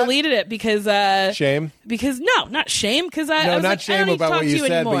 said I that? deleted it because Shame? no, not shame. Because I No, was not like, I shame don't need to about talk what to you you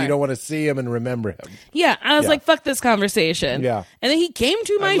said, anymore. but you don't want to see him and remember him. Yeah, I was Yeah. like, fuck this conversation. Yeah. And then he came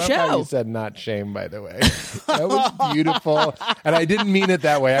to my I love how show. you said not shame, by the way. That was beautiful. And I didn't mean it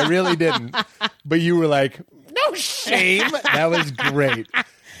that way. I really didn't. But you were like, no shame. That was great.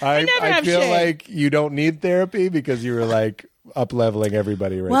 I never have feel shame. like you don't need therapy because you were like up-leveling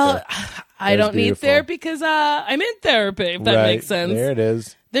everybody right Well, there. I That was don't need beautiful. therapy because I'm in therapy, if that Right. makes sense. There it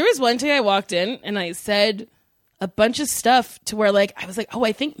is. There was one day I walked in and I said a bunch of stuff to where like I was like, oh,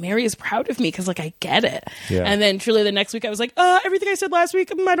 I think Mary is proud of me because like I get it. Yeah. And then truly the next week I was like, everything I said last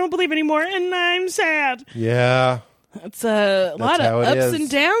week I don't believe anymore and I'm sad. Yeah. It's a lot how of it ups is. and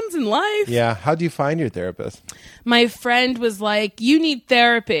downs in life. Yeah. How do you find your therapist? My friend was like, you need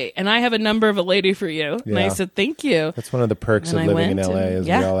therapy and I have a number of a lady for you. And I Yeah. said, thank you. That's one of the perks And of I living in went LA and- is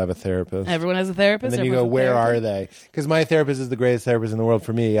yeah. we all have a therapist. Everyone has a therapist. And then you go, everyone's a where therapist. are they? Because my therapist is the greatest therapist in the world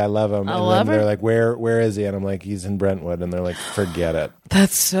for me. I love him. I and love then they're her. like, where is he? And I'm like, he's in Brentwood. And they're like, forget it.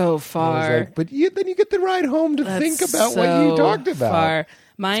 That's so I was far. like, but then you get the ride home to That's think about what you so talked about. Far.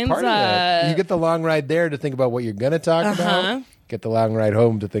 Mine's Part of it. You get the long ride there to think about what you're going to talk about. Get the long ride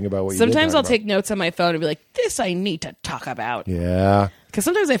home to think about what you did sometimes talk I'll about. take notes on my phone and be like, this I need to talk about. Yeah, Because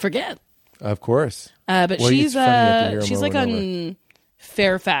sometimes I forget. of course. But Well, she's it's funny you have to hear 'em she's over like and on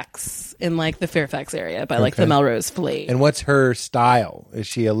Fairfax, in like the Fairfax area by like the Okay. Melrose Fleet. And what's her style? Is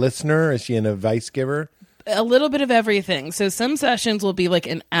she a listener? Is she an advice giver? A little bit of everything. So some sessions will be like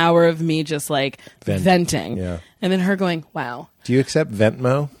an hour of me just like venting. Yeah. And then her going, wow. Do you accept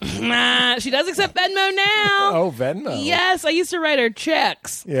Venmo? She does accept Venmo now. Oh, Venmo. Yes, I used to write her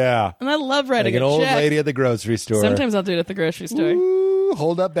checks. Yeah. And I love Like writing an a old check. lady at the grocery store. Sometimes I'll do it at the grocery store. Ooh,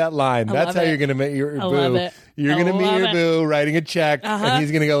 hold up that line. That's love how it. you're going to meet your I boo. love it. You're I going to meet love your it. boo writing a check, and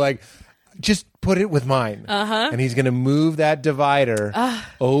he's going to go like, just put it with mine. And he's going to move that divider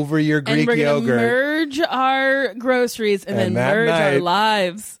over your And Greek we're going to yogurt. merge our groceries and then And that merge our night-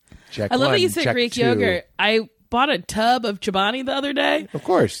 lives. Check I love one, that you said check Greek two. yogurt. I bought a tub of Chobani the other day, Of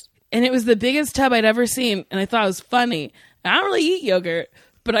course. and it was the biggest tub I'd ever seen, and I thought it was funny. And I don't really eat yogurt,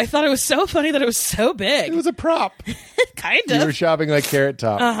 but I thought it was so funny that it was so big. It was a prop. kind You were of. shopping like Carrot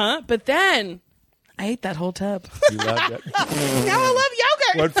Top. But then I ate that whole tub. You loved it. Now I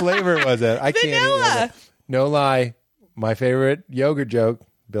love yogurt. What flavor was it? I can't eat Vanilla. yogurt. No lie. My favorite yogurt joke,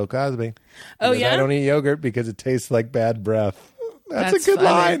 Bill Cosby. Oh, Because yeah? I don't eat yogurt because it tastes like bad breath. That's That's a good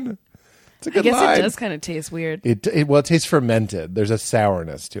funny. line. It's a I good guess line. it does kind of taste weird. It tastes fermented. There's a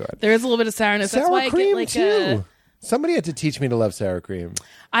sourness to it. There is a little bit of sourness. That's Sour why I cream get like too. Somebody had to teach me to love sour cream.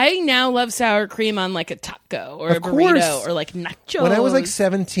 I now love sour cream on like a taco or a Of burrito course. or like nachos. When I was like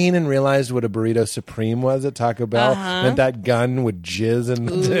 17 and realized what a burrito supreme was at Taco Bell, meant that gun would jizz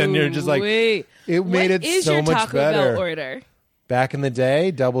and you're just like, Wait. it made What it is so your much Taco better. Bell order? Back in the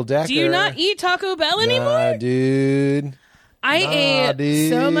day, double decker. Do you not eat Taco Bell anymore? Nah, dude. I ate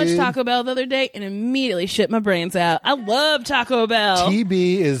so dude. much Taco Bell the other day and immediately shit my brains out. I love Taco Bell. TB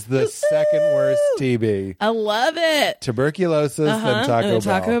is the second worst TB. I love it. Tuberculosis and Taco Bell.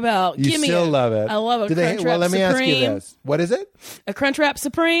 Taco Bell. You Give me still it. love it. I love a Do they, Crunchwrap well, let me ask you Supreme. this. What is it? A Crunchwrap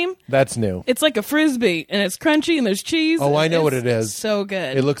Supreme. That's new. It's like a Frisbee, and it's crunchy, and there's cheese. Oh, I know It's what it is. So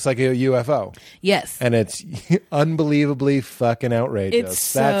good. It looks like a UFO. Yes. And it's unbelievably fucking outrageous.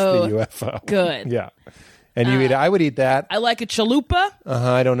 It's That's so the UFO. good. Yeah. And you eat it. I would eat that. I like a chalupa,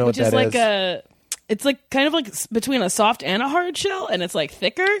 I don't know which what is that like a. It's like kind of like between a soft and a hard shell, and it's like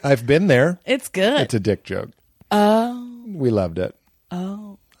thicker. I've been there. It's good. It's a dick joke. Oh. We loved it.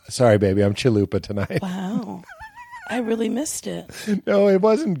 Oh. Sorry, baby. I'm chalupa tonight. Wow. I really missed it. No, it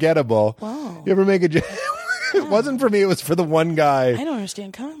wasn't gettable. Wow. You ever make a joke? It wasn't for me. It was for the one guy. I don't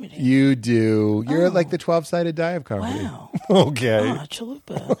understand comedy. You do. You're like the 12-sided die of comedy. Wow. Okay. Oh,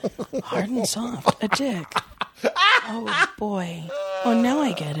 chalupa. Hard and soft. A dick. Oh, boy. Oh, now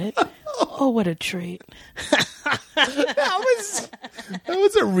I get it. Oh, what a treat. That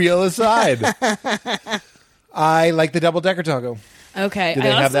was a real aside. I like the double-decker taco. Okay. Do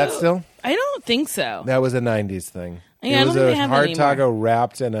they have that still? I don't think so. That was a 90s thing. Yeah, it was I don't think a they have that hard anymore. taco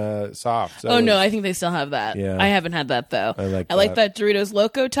wrapped in a soft. So Oh, it no, was- I think they still have that. Yeah. I haven't had that, though. I like that Doritos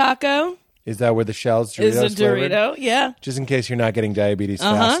Loco Taco. Is that where the shell's Doritos Is a flavored? Dorito. Yeah. Just in case you're not getting diabetes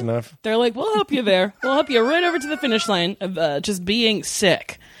fast enough. They're like, we'll help you there. We'll help you right over to the finish line of just being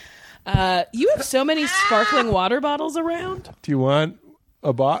sick. You have so many sparkling water bottles around. Do you want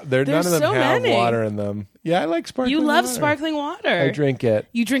a bottle? None There's of them so have many. water in them. Yeah, I like sparkling You love water. sparkling water. I drink it.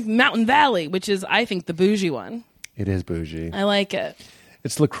 You drink Mountain Valley, which is, I think, the bougie one. It is bougie. I like it.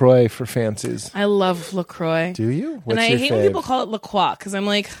 It's LaCroix for fancies. I love LaCroix. Do you? What's and I your hate fave? when people call it La Croix because I'm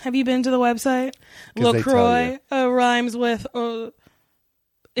like, have you been to the website? 'Cause they tell LaCroix you. rhymes with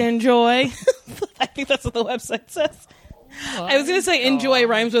enjoy. I think that's what the website says. I was going to say enjoy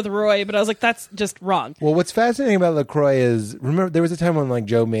rhymes with Roy, but I was like, that's just wrong. Well, what's fascinating about LaCroix is, remember, there was a time when like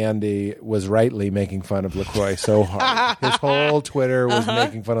Joe Mandy was rightly making fun of LaCroix so hard. His whole Twitter was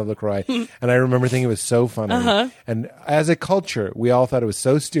making fun of LaCroix. And I remember thinking it was so funny. And as a culture, we all thought it was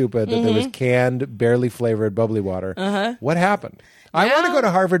so stupid that there was canned, barely flavored bubbly water. What happened? I want to go to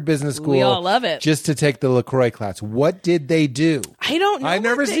Harvard Business School. We all love it. Just to take the LaCroix class. What did they do? I don't know. I've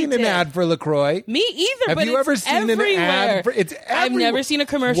never what they seen an did. ad for LaCroix. Me either. Have but you it's ever seen everywhere. an ad? It's I've everywhere. never seen a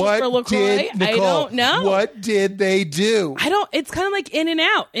commercial What for LaCroix. did, Nicole, I don't know. What did they do? I don't. It's kind of like In and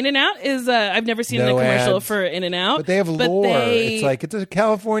Out. In and Out is. I've never seen No a commercial ads. for In and Out. But they have lore. It's like it's a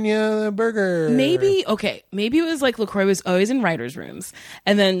California burger. Maybe it was like LaCroix was always in writers' rooms,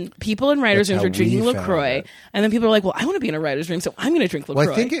 and then people in writers' That's rooms how were drinking we found LaCroix, it. and then people are like, "Well, I want to be in a writers' room, so I'm going to drink LaCroix."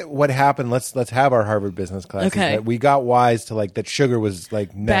 Well, I think what happened. Let's have our Harvard business class. is Okay. that we got wise to like that sugar was like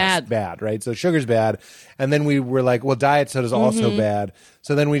Bad. right? So sugar's bad, and then we were like, well, diet soda's also bad.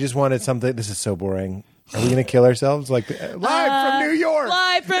 So then we just wanted something. This is so boring. Are we going to kill ourselves? Like live from New York.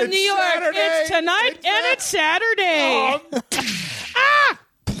 Live from It's New York. Saturday. It's tonight and it's Saturday.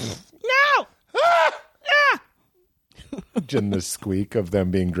 No. And the squeak of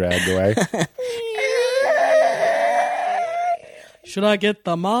them being dragged away. Should I get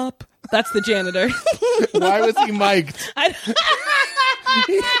the mop? That's the janitor. Why was he mic'd?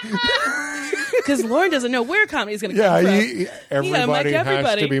 Because Lauren doesn't know where comedy's going to Yeah, come from. everybody has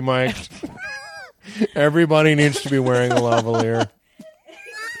everybody. to be mic'd. Everybody needs to be wearing a lavalier.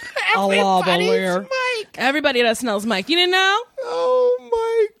 A lavalier. Everybody that smells Mike. You didn't know? Oh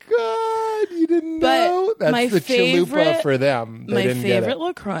my God! You didn't But know? That's my the favorite- chalupa for them. They My didn't favorite get it.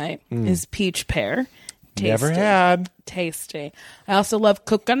 LaCroix is peach pear. Tasty. Never had. Tasty. I also love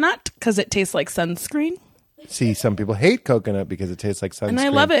coconut because it tastes like sunscreen. See, some people hate coconut because it tastes like sunscreen. And I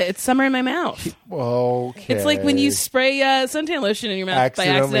love it. It's summer in my mouth. Okay. It's like when you spray suntan lotion in your mouth by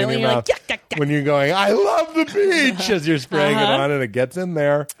accidentally. in You're your like, mouth. yuck, yuck, yuck. When you're going, I love the beach as you're spraying it on and it gets in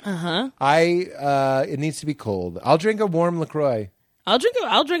there. It needs to be cold. I'll drink a warm LaCroix. I'll drink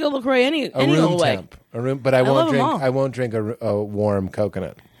a LaCroix any Room old way. temp. But I love won't 'em drink. all. I won't drink a warm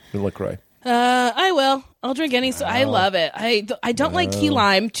coconut LaCroix. I will. I'll drink any. So I love it. I don't like key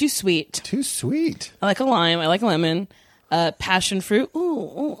lime. Too sweet. Too sweet. I like a lime. I like a lemon. Passion fruit. Ooh,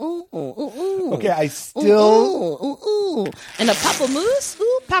 ooh, ooh, ooh, ooh. Okay, I still. Ooh, ooh, ooh. And a pamplemousse.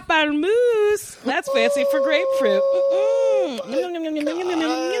 Ooh, pamplemousse. That's fancy for grapefruit. Yum, yum, yum, yum, yum, yum, yum,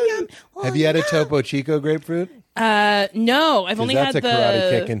 yum, yum. Have you had a Topo Chico grapefruit? No, I've only That's had a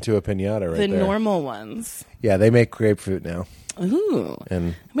karate kick into a pinata right the there. normal ones. Yeah, they make grapefruit now, Ooh, and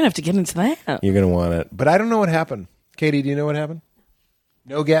I'm gonna have to get into that. you're gonna want it. But I don't know what happened. Katie, do you know what happened?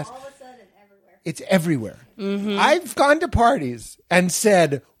 No guess. All of a sudden, everywhere. it's everywhere. Mm-hmm. I've gone to parties and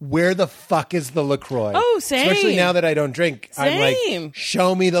said, where the fuck is the LaCroix? Oh, same. Especially now that I don't drink. I'm Same. like,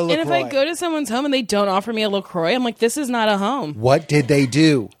 show me the LaCroix. And if I go to someone's home and they don't offer me a LaCroix, I'm like, this is not a home. What did they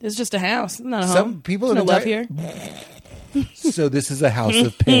do? This is just a house. It's not a Some home. people There's no have love here. So this is a house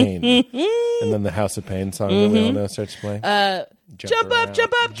of pain. And then the House of Pain song that we all know starts playing. Jump up,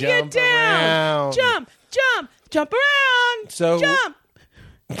 get Jump down. around. Jump around. So- jump.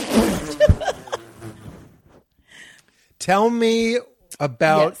 Tell me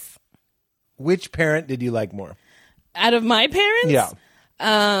about Yes. which parent did you like more? Out of my parents?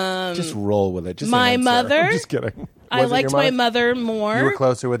 Yeah. Just roll with it. Just my answer. mother? I'm just kidding. I Was it liked your my mother more. You were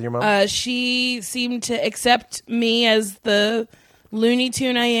closer with your mom? She seemed to accept me as the Looney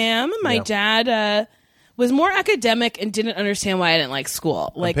Tune I am. My Yeah. dad was more academic and didn't understand why I didn't like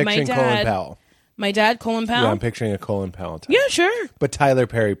school. Like I'm my picturing Colin dad, Powell. my dad, Colin Powell. Yeah, I'm picturing a Colin Powell type. Yeah, sure. But Tyler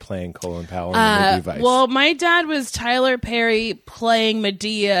Perry playing Colin Powell in the movie Vice. Well, my dad was Tyler Perry playing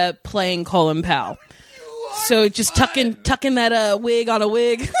Medea, playing Colin Powell. So just tucking that wig on a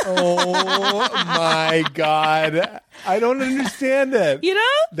wig. Oh my God. I don't understand it. You know?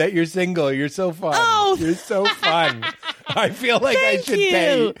 That you're single. You're so fun. Oh. You're so fun. I feel like I Thank should you.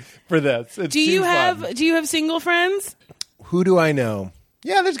 pay for this. It's Do you too have fun. single friends? Who do I know?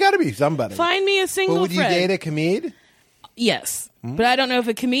 Yeah, there's got to be somebody. Find me a single But would you friend. date a comedian? Yes. Hmm? But I don't know if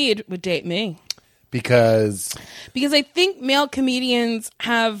a comedian would date me. Because Because I think male comedians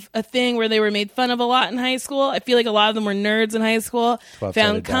have a thing where they were made fun of a lot in high school. I feel like a lot of them were nerds in high school, Well,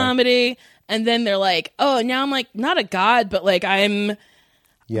 found so did I. comedy, and then they're like, oh, now I'm like, not a god, but like I'm...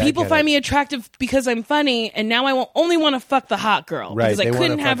 yeah, I People get find it. me attractive because I'm funny, and now I won't only want to fuck the hot girl. Right, Because I they wanna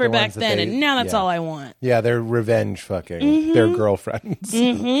couldn't fuck have her the back ones that then, they- and now that's yeah. all I want. Yeah, they're revenge fucking. They're girlfriends.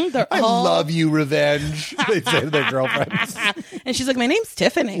 They're I all- love you, revenge. They say to their girlfriends. And she's like, my name's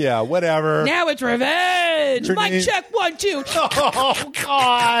Tiffany. Yeah, whatever. Now it's revenge. Her Mic name- check 1, 2. Oh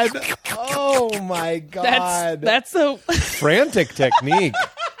God! Oh my God! That's so... frantic technique.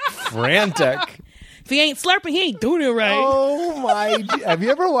 Frantic. If he ain't slurping, he ain't doing it right. Oh my! Have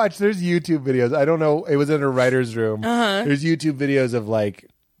you ever watched? There's YouTube videos. I don't know. It was in a writer's room. There's YouTube videos of like.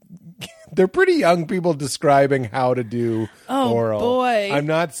 They're pretty young people describing how to do oral. boy. I'm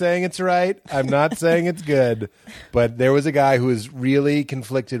not saying it's right. I'm not saying it's good. But there was a guy who was really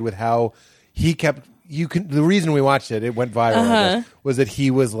conflicted with how he kept. The reason we watched it, it went viral, I guess, was that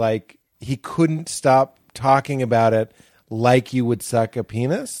he was like he couldn't stop talking about it like you would suck a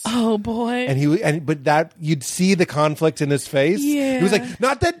penis. Oh boy. But that you'd see the conflict in his face. Yeah. He was like,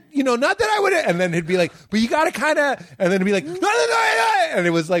 not that I would, and then he'd be like, but you gotta kind of, and then he'd be like, no, and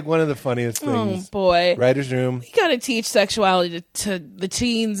it was like one of the funniest Oh things. boy. Writer's room. You gotta teach sexuality to the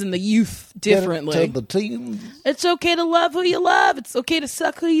teens and the youth differently. Tell the teens. It's okay to love who you love. It's okay to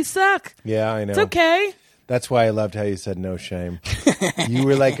suck who you suck. Yeah, I know. It's okay. That's why I loved how you said no shame. You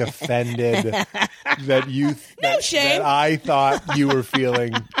were like offended that you shame. that I thought you were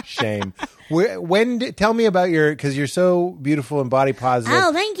feeling shame. Tell me about because you're so beautiful and body positive.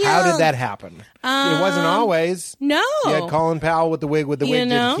 Oh, thank you. How did that happen? It wasn't always. No. You had Colin Powell with the wig. You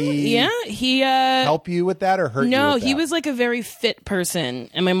know? Did he he help you with that or hurt you No, with that? he was like a very fit person,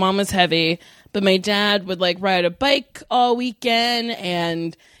 and my mom was heavy, but my dad would like ride a bike all weekend,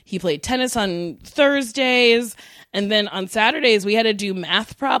 and he played tennis on Thursdays, and then on Saturdays we had to do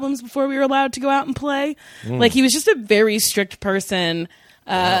math problems before we were allowed to go out and play. Like he was just a very strict person.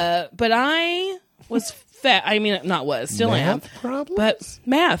 But I was fat. I mean, not was, still am. Math problems? But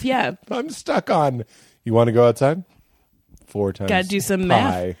math, yeah. I'm stuck on. You want to go outside? 4 times. Gotta do some pi.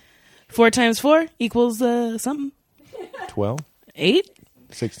 math. 4 times 4 equals something. 12? 8?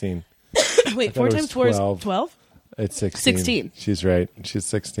 16. Wait, thought 4 it was times 4 is 12. 12? It's 16. 16. She's right. She's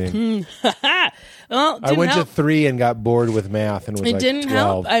 16. Well, I went help. to 3 and got bored with math and was It like didn't 12.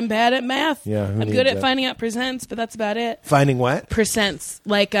 help. I'm bad at math. Yeah, who I'm needs good at it? finding out percents, but that's about it. Finding what? Percents,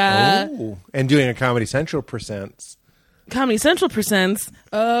 like Oh. And doing a Comedy Central presents. Comedy Central presents.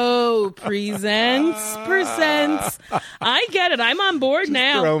 Oh, presents, percents. I get it. I'm on board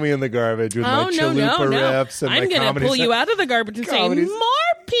now. Throw me in the garbage with my Oh no, chalupa no. riffs and I'm my gonna Comedy pull you Cen- out of the garbage and say Comedy- more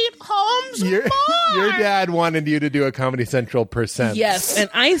Pete Holmes. Your, more. your dad wanted you to do a Comedy Central presents. Yes, and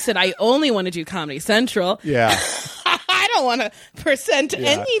I said I only want to do Comedy Central. Yeah. I don't want to present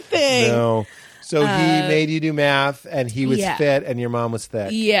anything. No. So he made you do math and he was yeah. fit and your mom was thick.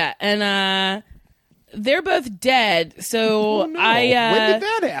 Yeah, and they're both dead. So No. I when did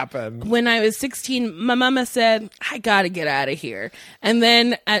that happen? when I was 16, my mama said, I gotta get out of here. And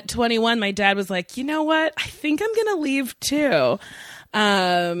then at 21, my dad was like, you know what? I think I'm gonna leave too.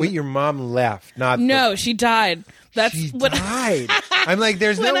 Wait, your mom left, not No, she died. That's She what died. I'm like,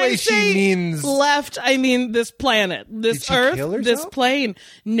 there's no when I way say she means. left. I mean this planet, this Did she Earth, kill this herself? plane.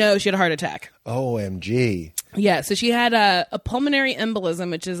 No, she had a heart attack. OMG. Yeah, so she had a pulmonary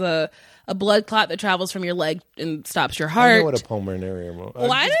embolism, which is a blood clot that travels from your leg and stops your heart. I know what a pulmonary embolism.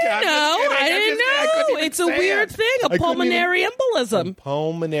 Well, I didn't know. I didn't know. It's a weird thing. A pulmonary embolism.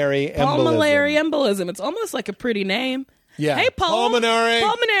 Pulmonary embolism. Pulmonary embolism. It's almost like a pretty name. Yeah. Hey, Paul.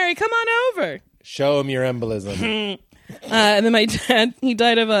 Pulmonary, come on over. Show him your embolism. And then my dad, he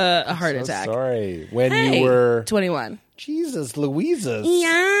died of a heart attack. Sorry. When Hey, you were 21. Jesus, Louises.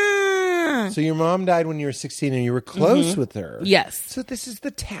 Yeah. So your mom died when you were 16 and you were close with her. Yes. So this is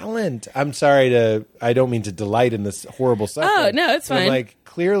the talent. I'm sorry I don't mean to delight in this horrible suffering. Oh, no, it's But I'm fine. like,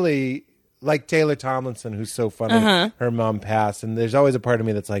 clearly, like Taylor Tomlinson, who's so funny, her mom passed. And there's always a part of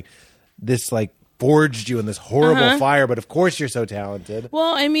me that's like, this like forged you in this horrible fire, but of course you're so talented.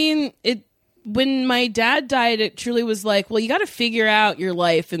 Well, I mean, when my dad died, it truly was like, well, you got to figure out your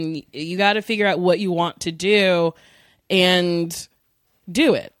life and you got to figure out what you want to do and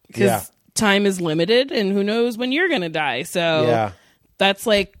do it. Because time is limited and who knows when you're going to die. So that's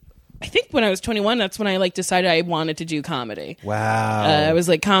like, I think when I was 21, that's when I like decided I wanted to do comedy. Wow. I was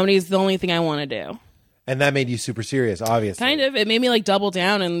like, comedy is the only thing I want to do. And that made you super serious, obviously. Kind of. It made me like double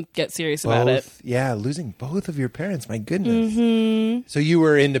down and get serious about it. Yeah, losing both of your parents. My goodness. Mm-hmm. So you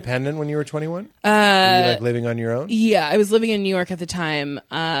were independent when you were 21? Were you like living on your own? Yeah, I was living in New York at the time.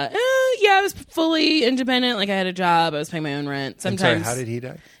 Yeah, I was fully independent. Like I had a job. I was paying my own rent. Sometimes. I'm sorry, how did he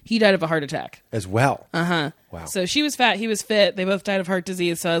die? He died of a heart attack. As well. Wow. So she was fat. He was fit. They both died of heart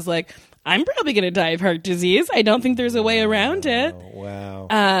disease. So I was like, I'm probably going to die of heart disease. I don't think there's a way around it.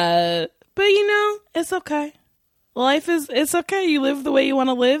 Wow. But you know, it's okay. Life it's okay. You live the way you want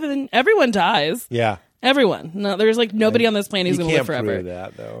to live, and everyone dies. Yeah. Everyone. No, there's like nobody on this planet who's You going to live can't forever. prove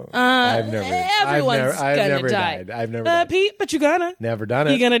that, though. I've Everyone's never gonna die. died. I've never died. Pete, but you're gonna. Never done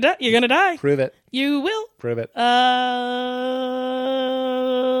it. You're gonna die. You're gonna die. Prove it. You will. Prove it.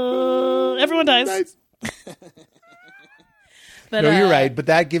 Everyone dies. Nice. But, No, you're right. But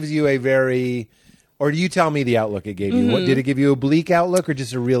that gives you a very... Or do you tell me the outlook it gave you? What, did it give you a bleak outlook or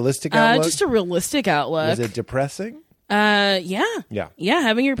just a realistic outlook? Just a realistic outlook. Was it depressing? Yeah. Yeah. Yeah,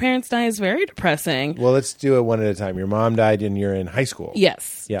 having your parents die is very depressing. Well, let's do it one at a time. Your mom died and you're in high school.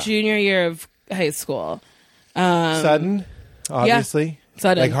 Yes. Yeah. Junior year of high school. Sudden, obviously.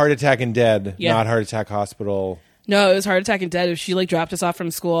 Sudden. Like heart attack and dead, Yeah. not heart attack hospital. No, it was heart attack and dead. She like dropped us off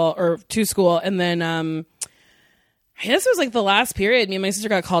from school or to school, and then I guess it was like the last period. Me and my sister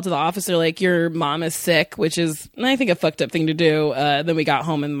got called to the office. They're like, "Your mom is sick," which is I think a fucked up thing to do. Then we got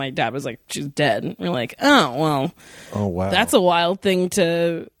home and my dad was like, "She's dead." And we're like, "Oh well, Oh, wow. that's a wild thing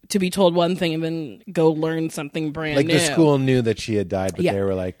to be told one thing and then go learn something brand like new." the school knew that she had died, but Yeah. they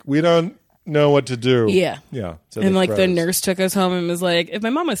were like, we don't know what to do. Yeah. Yeah. So And they like the froze. nurse took us home and was like, if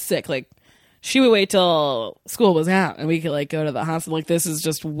my mom was sick, like she would wait till school was out and we could like go to the hospital. Like this is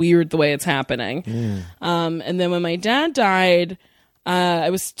just weird the way it's happening. And then when my dad died,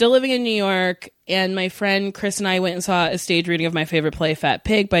 I was still living in New York, and my friend Chris and I went and saw a stage reading of my favorite play, Fat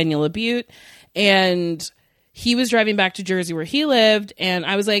Pig by Neil LaBute. And he was driving back to Jersey where he lived, and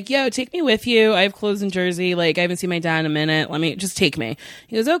I was like, yo, take me with you. I have clothes in Jersey. Like, I haven't seen my dad in a minute. Let me just take me.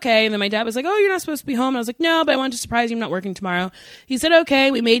 He goes, okay. And then my dad was like, oh, you're not supposed to be home. And I was like, no, but I wanted to surprise you. I'm not working tomorrow. He said,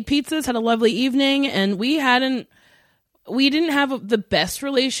 okay. We made pizzas, had a lovely evening, and we didn't have the best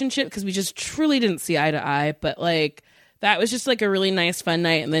relationship because we just truly didn't see eye to eye. But like, that was just like a really nice, fun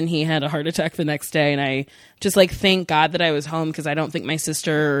night. And then he had a heart attack the next day. And I just like, thank God that I was home, because I don't think my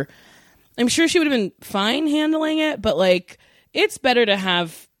sister, I'm sure she would have been fine handling it, but like, it's better to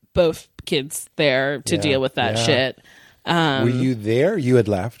have both kids there to deal with that shit. Were you there? You had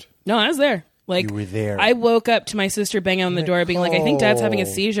left. No, I was there. Like, You were there. I woke up to my sister banging on the door being like, I think Dad's having a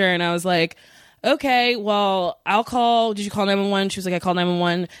seizure. And I was like, okay, well, I'll call. Did you call 911? She was like, I called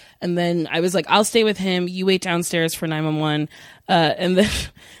 911. And then I was like, I'll stay with him. You wait downstairs for 911. And then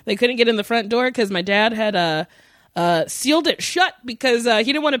they couldn't get in the front door because my dad had sealed it shut because he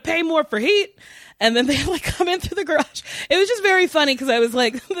didn't want to pay more for heat. And then they like come in through the garage. It was just very funny because I was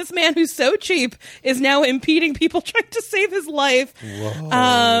like, this man who's so cheap is now impeding people trying to save his life.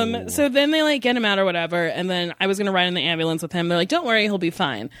 Whoa. So then they like get him out or whatever. And then I was going to ride in the ambulance with him. They're like, don't worry, he'll be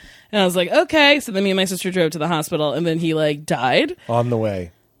fine. And I was like, okay. So then me and my sister drove to the hospital, and then he like died. On the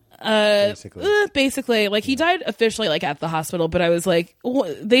way. Basically, like he died officially like at the hospital, but I was like,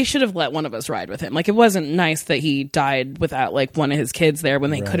 they should have let one of us ride with him. Like it wasn't nice that he died without like one of his kids there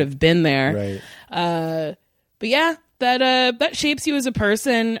when they could have been there. Right. But yeah, that shapes you as a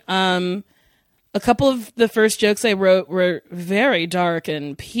person. A couple of the first jokes I wrote were very dark,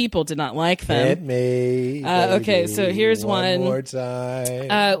 and people did not like them. Hit me. Okay, baby, so here's one. more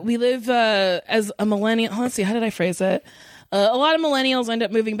time. We live as a millennial. Let's see, how did I phrase it? A lot of millennials end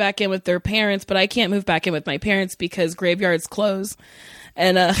up moving back in with their parents, but I can't move back in with my parents because graveyards close.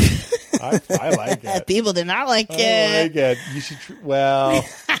 And I like it. People did not like I it. like it. You should. Well,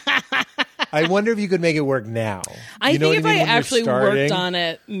 I wonder if you could make it work now. I You know think what if I mean? When you're actually starting, worked on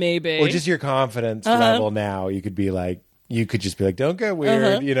it, maybe. or just your confidence level now, you could be like, you could just be like, don't get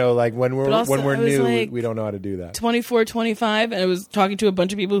weird. You know, like when we're also, when we're I was new, like, we don't know how to do that. 24, 25, and I was talking to a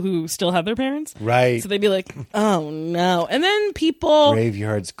bunch of people who still have their parents. Right. So they'd be like, oh no. And then people,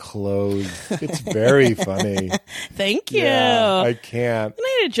 Graveyards closed. It's very funny. thank you. Yeah, I can't. And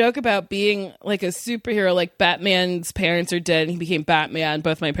I had a joke about being like a superhero, like Batman's parents are dead and he became Batman.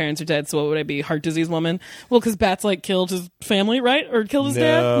 Both my parents are dead, so what would I be? Heart disease woman? Well, because Bats like killed his family, right? Or killed his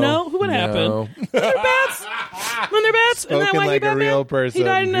dad? No? Who would happen? When they're bats? When they're bats? Isn't that Spoken why like he a Batman? real person He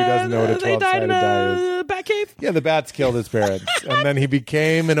died in who doesn't know what a they died 12-sided in die is. a bat cave? Yeah, the bats killed his parents, and then he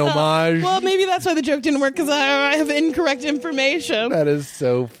became an homage. Well, maybe that's why the joke didn't work, because I have incorrect information. That is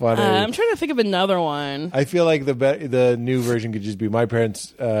so funny. I'm trying to think of another one. I feel like the new version could just be my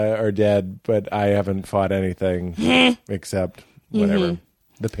parents are dead, but I haven't fought anything except whatever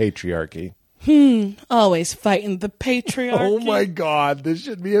the patriarchy. Always fighting the patriarchy. Oh my God, this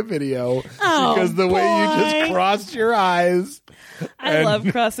should be a video Oh, because the way you boy. just crossed your eyes. I and love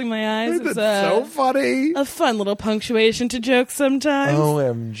crossing my eyes. It's It's so funny. a fun little punctuation to jokes sometimes.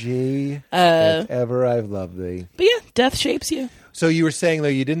 OMG. If ever I've loved thee. But yeah, death shapes you. So you were saying, though,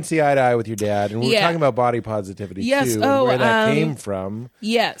 you didn't see eye to eye with your dad, and we were Yeah. talking about body positivity, Yes. too, Oh, and where that came from.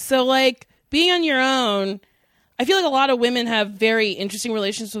 Yeah. So, like, being on your own, I feel like a lot of women have very interesting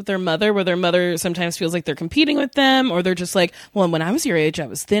relationships with their mother, where their mother sometimes feels like they're competing with them, or they're just like, well, when I was your age, I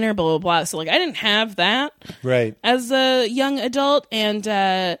was thinner, blah, blah, blah. So, like, I didn't have that Right. as a young adult. And,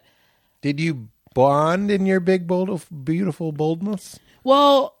 Did you bond in your big, bold, beautiful boldness?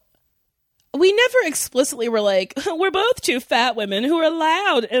 well, we never explicitly were like, we're both two fat women who are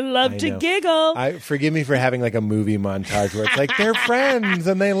loud and love I to know. giggle. Forgive me for having like a movie montage where it's like they're friends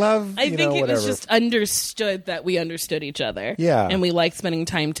and they love, I think it whatever. was just understood that we understood each other. Yeah. And we liked spending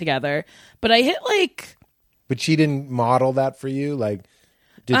time together. But I hit like, But she didn't model that for you? Like,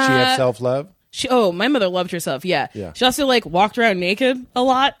 did she have self-love? my mother loved herself. Yeah. Yeah. She also like walked around naked a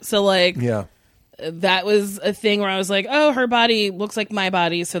lot. So like Yeah. that was a thing where I was like, oh, her body looks like my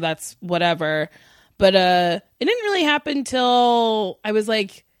body. So that's whatever. But it didn't really happen till I was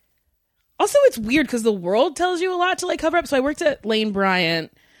like, also it's weird because the world tells you a lot to like cover up. So I worked at Lane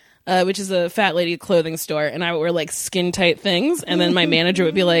Bryant, which is a fat lady clothing store, and I would wear like skin tight things, and then my manager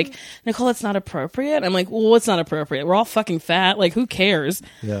would be like, Nicole, it's not appropriate. I'm like, well, what's not appropriate? We're all fucking fat. Like, who cares?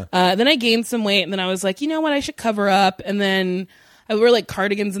 Yeah. Then I gained some weight, and then I was like, you know what? I should cover up. And then I wore like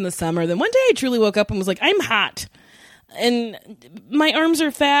cardigans in the summer. Then one day I truly woke up and was like, I'm hot. And my arms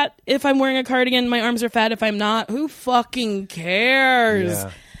are fat if I'm wearing a cardigan. My arms are fat if I'm not. Who fucking cares?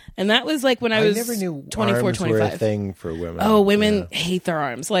 Yeah. And that was like when I was never knew 24, arms 25. were a thing for women. Oh, women hate their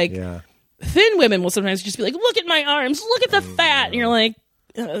arms. Like, Yeah. thin women will sometimes just be like, look at my arms, look at the fat. And you're like,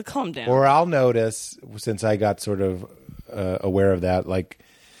 calm down. Or I'll notice, since I got sort of aware of that, like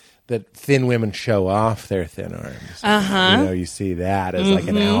that thin women show off their thin arms. You know, you see that as like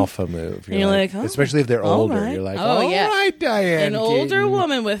an alpha move. You're like, oh, especially if they're all older. right. You're like, Oh, yeah. all right, Diane. An older Keaton."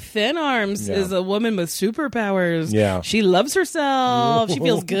 woman with thin arms Yeah. is a woman with superpowers. Yeah. She loves herself. She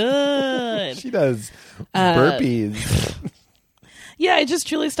feels good. She does burpees. Yeah, I just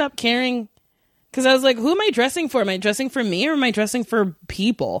truly stopped caring. Because I was like, who am I dressing for? Am I dressing for me or am I dressing for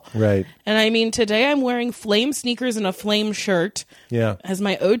people? Right. And I mean, today I'm wearing flame sneakers and a flame shirt Yeah. as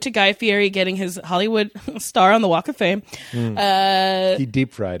my ode to Guy Fieri getting his Hollywood star on the Walk of Fame. He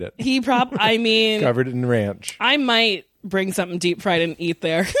deep fried it. I mean, Covered it in ranch. I might bring something deep fried and eat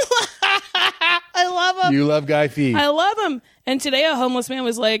there. I love him. You love Guy Fieri. I love him. And today a homeless man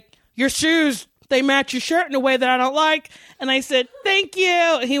was like, your shoes, they match your shirt in a way that I don't like. And I said, thank you.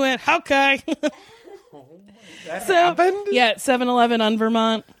 And he went, okay. That happened? Yeah, at 7-Eleven on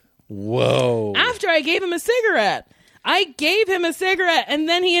Vermont. Whoa. After I gave him a cigarette. I gave him a cigarette and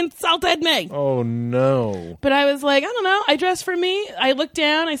then he insulted me. Oh, no. But I was like, I don't know. I dress for me. I look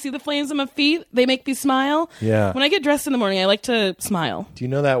down. I see the flames on my feet. They make me smile. Yeah. When I get dressed in the morning, I like to smile. Do you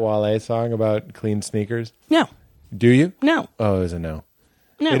know that Wale song about clean sneakers? No. Do you? No. Oh, it was a no.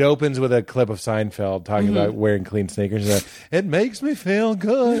 No. It opens with a clip of Seinfeld talking about wearing clean sneakers. And it makes me feel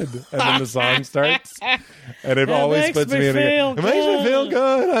good. And then the song starts. And it always makes puts me me in a feel It makes me feel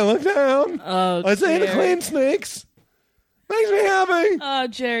good. I look down. Oh, I say the dear. clean snakes. Makes me happy. Oh,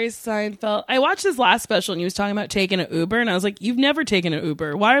 Jerry Seinfeld. I watched his last special and he was talking about taking an Uber, and I was like, you've never taken an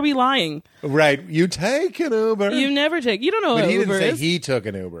Uber. Why are we lying? Right. You take an Uber. You never take. You don't know But what he Uber didn't is. say he took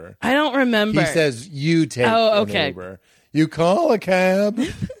an Uber. I don't remember. He says you take Oh, okay. an Uber. You call a cab,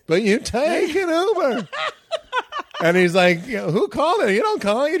 but you take an Uber. And he's like, who called it? You don't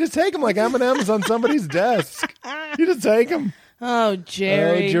call it. You just take them like M&M's on somebody's desk. You just take them. Oh,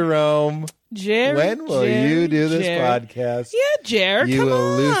 Jerry. Oh, Jerome. Jerry. When will Jerry, you do this Jerry. podcast? Yeah, Jerry. You Come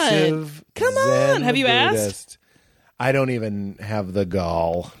elusive on. Come Zen on. Have you asked? Buddhist. I don't even have the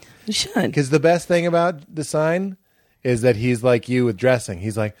gall. You should. Because the best thing about the sign is that he's like you with dressing.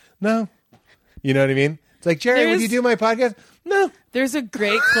 He's like, no. You know what I mean? It's like, Jerry, would you do my podcast? No. There's a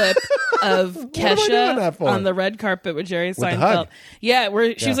great clip of am I doing Kesha that for? on the red carpet with Jerry the Seinfeld. hug. Yeah,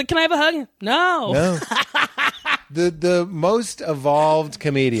 where she was like, "Can I have a hug?" No. No. The most evolved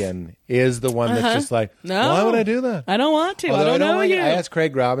comedian is the one that's just like, No. why would I do that? I don't want to. Although I don't know like you. it. I asked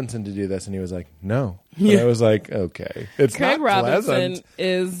Craig Robinson to do this, and he was like, no. And I was like, okay. It's Craig not Robinson pleasant.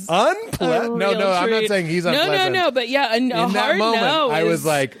 is Unpleasant. No, real I'm not treat. saying he's unpleasant. No, but yeah, a In hard that moment, no. I was is,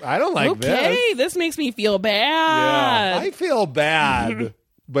 like, I don't like okay, this. this makes me feel Yeah. bad. I feel bad.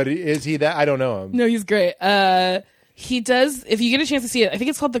 But is he that? I don't know him. No, he's great. He does. If you get a chance to see it, I think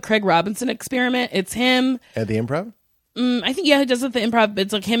it's called the Craig Robinson Experiment. It's him. At the Improv? I think he does it at the Improv. But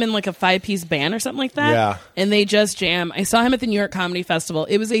it's like him in like a 5-piece band or something like that. Yeah. And they just jam. I saw him at the New York Comedy Festival.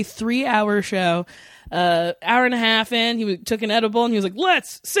 It was a 3-hour show. Hour and a half in, he took an edible and he was like,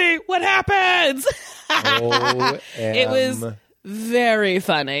 "Let's see what happens." It was very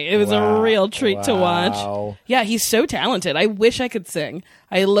funny. It was a real treat to watch. Wow. Yeah, he's so talented. I wish I could sing.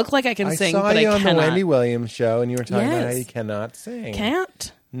 I look like I can I sing, saw but you I on cannot. the Wendy Williams show, and you were talking about how Yes. you cannot sing.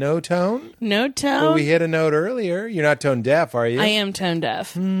 Can't. No tone? No tone. Well, we hit a note earlier. You're not tone deaf, are you? I am tone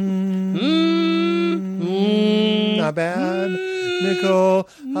deaf. Not bad. Nicole,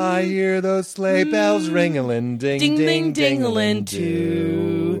 I hear those sleigh bells ringling, ding, Ding, ding, ding, dingling,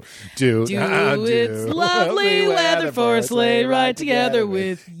 do. do, It's lovely weather for a sleigh ride together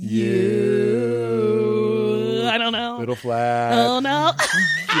with you. I don't know. Little flat. Oh no.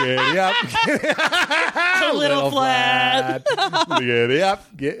 Giddy up. A little flat. Giddy up.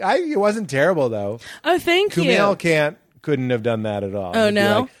 It wasn't terrible, though. Oh, thank you. Kumail couldn't have done that at all. Oh, He'd be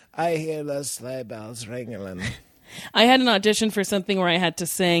no? like, I hear the sleigh bells ringling. I had an audition for something where I had to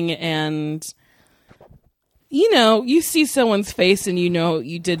sing, and you see someone's face and you know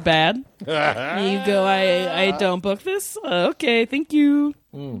you did bad. And you go, I don't book this? Okay, thank you.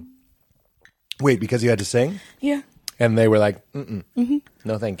 Wait, because you had to sing? Yeah. And they were like,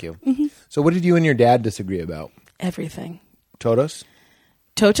 no, thank you. So what did you and your dad disagree about? Everything. Todos?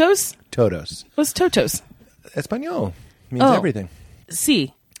 Totos? Todos. What's Totos? Espanol. Means Oh. everything.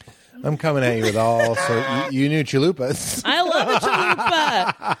 Si. I'm coming at you with all, so you knew chalupas. I love a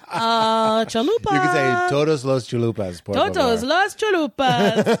chalupa. Chalupa. You could say todos los chalupas. Por Totos, favor. los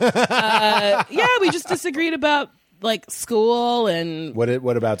chalupas. Yeah, we just disagreed about like school, and What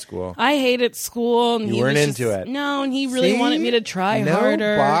about school? I hated school. And You he weren't was into just- it. No, and he really See? wanted me to try no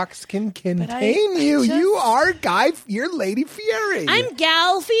harder. box can contain you. just- You are you're Lady Fieri. I'm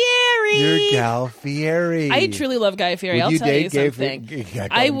Gal Fieri. You're Gal Fieri. I truly love Guy Fieri. Would I'll you tell you date Guy something. Yeah,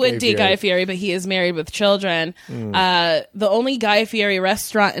 call I him would Guy date Fieri. Guy Fieri, but he is married with children. The only Guy Fieri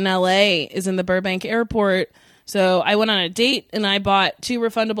restaurant in LA is in the Burbank airport. So I went on a date and I bought 2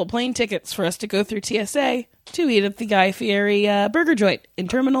 refundable plane tickets for us to go through TSA to eat at the Guy Fieri burger joint in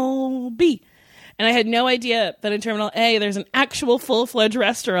Terminal B. And I had no idea that in Terminal A there's an actual full-fledged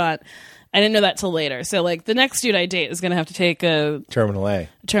restaurant. I didn't know that till later. So like the next dude I date is going to have to take a Terminal A.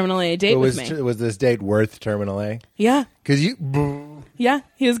 Terminal A date with me. Was this date worth Terminal A? Yeah. Because He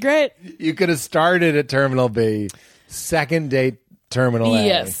was great. you could have started at Terminal B, second date Terminal A.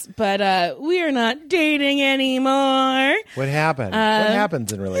 Yes, but we are not dating anymore. What happened? What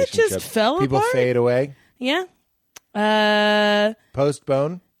happens in relationships? fell People apart. fade away. Yeah.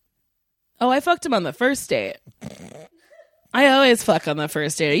 Postpone. Oh, I fucked him on the first date. I always fuck on the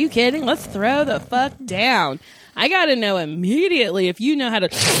first date. Are you kidding? Let's throw the fuck down. I gotta know immediately if you know how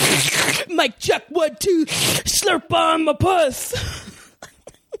to mic check 1, 2, slurp on my puss.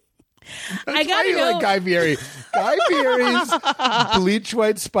 I Why gotta you know. like Guy Fieri. Guy Fieri's bleach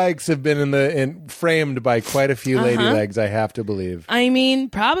white spikes have been framed by quite a few lady legs, I have to believe. I mean,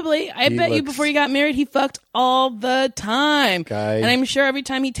 probably. I bet you looks- before he got married, he fucked all the time. Guy. And I'm sure every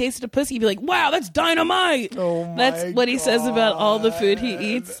time he tasted a pussy, he'd be like, wow, that's dynamite. Oh, my That's what he says about all the food he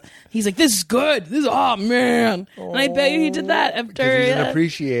eats. He's like, this is good. Oh, man. And I bet you he did that after. He's an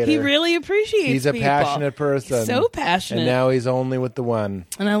appreciator. He really appreciates He's a people. passionate person. So passionate. And now he's only with the one.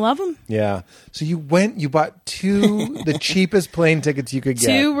 And I love him. Yeah. So you bought the cheapest plane tickets you could get.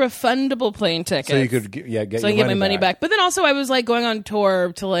 2 refundable plane tickets. So you could get so I can get my money back. But then also I was like going on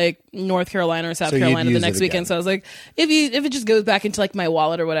tour to like North Carolina or South Carolina the next weekend. So I was like, if it just goes back into like my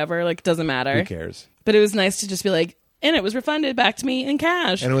wallet or whatever, like it doesn't matter. Who cares? But it was nice to just be like, and it was refunded back to me in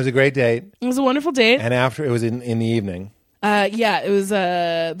cash. And it was a great date. It was a wonderful date. And after, it was in the evening. Yeah, it was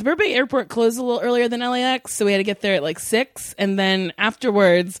the Burbank airport closed a little earlier than LAX, so we had to get there at like 6. And then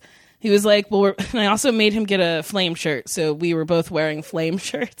afterwards, he was like, well, and I also made him get a flame shirt, so we were both wearing flame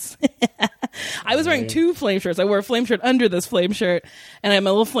shirts. I was wearing 2 flame shirts. I wore a flame shirt under this flame shirt, and I had my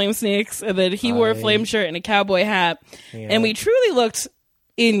little flame snakes, and then he wore a flame shirt and a cowboy hat. Yeah. And we truly looked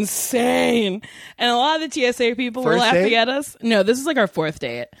insane. And a lot of the TSA people were laughing at us. No, this is like our 4th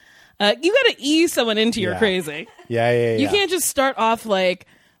date. You got to ease someone into your crazy. Yeah. You can't just start off like,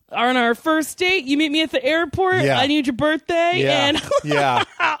 on our first date, you meet me at the airport. Yeah. I need your birthday. Yeah. And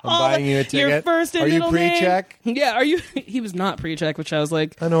I'm buying you a ticket. Your first and Are you middle name. pre-check? Yeah. Are you? He was not pre-check, which I was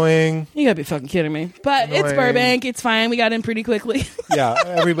like, annoying. You gotta be fucking kidding me. But it's Burbank. It's fine. We got in pretty quickly. Yeah.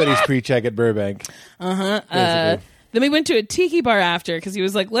 Everybody's pre-check at Burbank. Then we went to a tiki bar after because he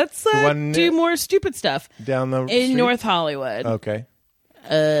was like, let's do more stupid stuff down the in street? North Hollywood. Okay.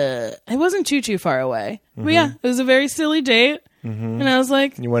 It wasn't too far away. But yeah, it was a very silly date. And I was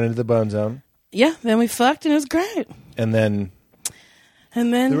like, you went into the Bone Zone. Yeah, then we fucked and it was great. And then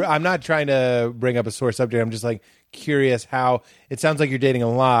I'm not trying to bring up a sore subject. I'm just like curious how it sounds like you're dating a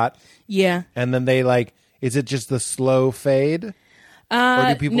lot. Yeah. And then they like, is it just the slow fade? Or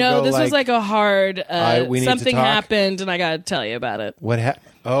do people no, go this like, was like a hard, we need something to talk? happened and I got to tell you about it.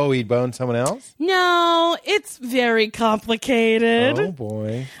 He boned someone else? No, it's very complicated. Oh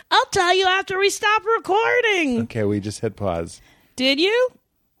boy. I'll tell you after we stop recording. Okay, we just hit pause. Did you?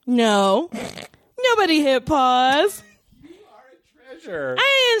 No. Nobody hit pause. You are a treasure.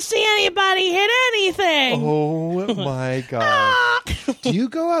 I didn't see anybody hit anything. Oh my God. Do you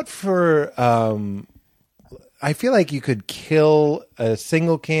go out for I feel like you could kill a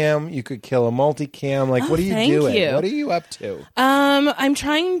single cam, you could kill a multicam. Like, what are you doing? You. What are you up to? I'm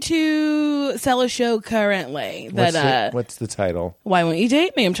trying to sell a show currently. What's the title? Why Won't You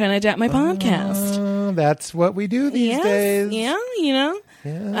Date Me? I'm trying to adapt my podcast. That's what we do these days. Yeah, you know.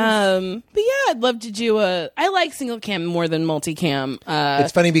 Yes. But yeah, I'd love to do I like single cam more than multicam.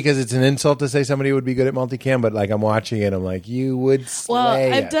 It's funny because it's an insult to say somebody would be good at multicam, but like I'm watching it, I'm like, you would slay Well,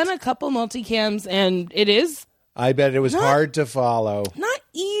 I've it. done a couple multicams, and it is I bet it was hard to follow. not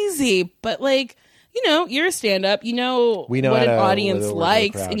easy, but like, you know, you're a stand-up. You know, We know what how an to audience work with a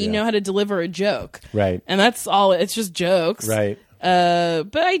likes, crowd, and you yeah. know how to deliver a joke. Right. And that's all. It's just jokes. Right.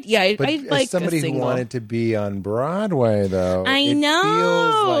 But I like as somebody a who single. wanted to be on Broadway, though, I it know.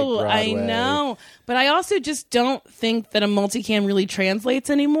 feels like I Broadway. know. But I also just don't think that a multicam really translates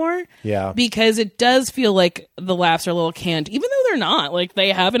anymore. Yeah. Because it does feel like the laughs are a little canned, even though they're not. Like,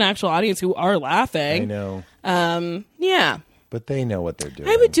 they have an actual audience who are laughing. I know. Yeah. But they know what they're doing.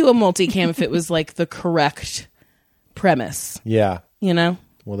 I would do a multicam if it was like the correct premise. Yeah. You know?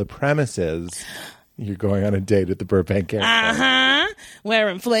 Well, the premise is you're going on a date at the Burbank Airport.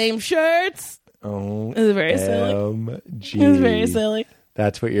 Wearing flame shirts. Oh, It was very silly. OMG. It was very silly.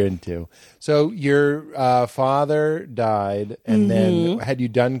 That's what you're into. So your father died, and then had you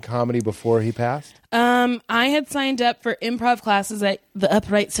done comedy before he passed? I had signed up for improv classes at the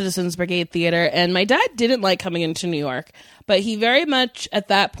Upright Citizens Brigade Theater, and my dad didn't like coming into New York, but he very much at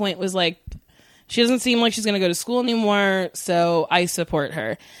that point was like, she doesn't seem like she's going to go to school anymore, so I support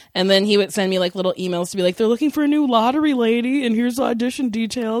her. And then he would send me like little emails to be like, they're looking for a new lottery lady, and here's audition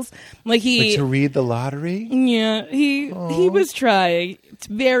details. Like to read the lottery? Yeah, he was trying. It's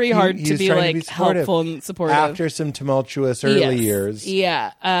very hard He to was be trying to like be supportive. helpful and supportive After some tumultuous early years.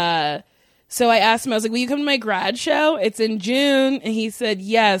 Yeah. So I asked him, I was like, will you come to my grad show? It's in June. And he said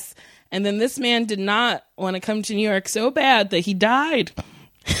yes. And then this man did not want to come to New York so bad that he died.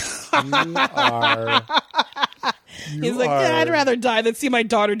 He's like, I'd rather die than see my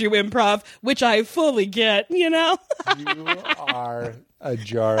daughter do improv, which I fully get, you know? You are a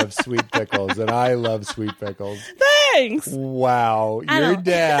jar of sweet pickles, and I love sweet pickles. Thanks. Wow. Your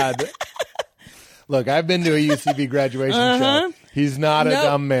dad. Look, I've been to a UCB graduation show. He's not a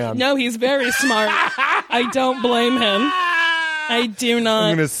dumb man. No, he's very smart. I don't blame him. I do not.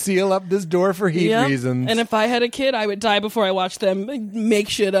 I'm going to seal up this door for heat Yep. reasons. And if I had a kid, I would die before I watched them make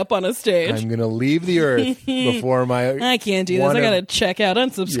shit up on a stage. I'm going to leave the earth before my... I can't do this. I gotta check out,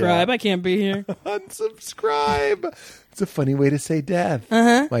 unsubscribe. Yeah. I can't be here. Unsubscribe. It's a funny way to say death.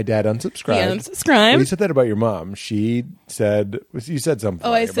 My dad unsubscribed. Yeah, unsubscribe. Well, you said that about your mom. She said... You said something.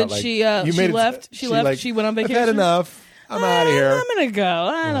 Oh, I about, said like, she you made it- left. She left. like, She went on vacation. I've had enough. I'm out of here. I'm gonna go.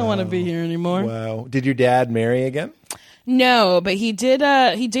 I don't want to be here anymore. Wow. Did your dad marry again? No, but he did.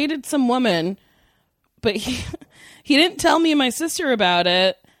 He dated some woman, but he didn't tell me and my sister about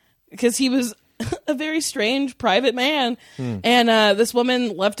it because he was a very strange private man. And this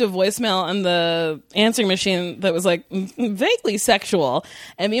woman left a voicemail on the answering machine that was like vaguely sexual.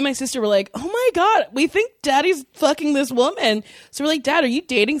 And me and my sister were like, "Oh my god, we think Daddy's fucking this woman." So we're like, "Dad, are you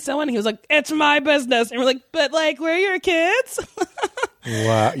dating someone?" And he was like, "It's my business." And we're like, "But like, where are your kids?"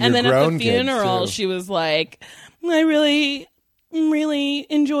 Wow. And then at grown the kids, funeral, too. she was like, "I really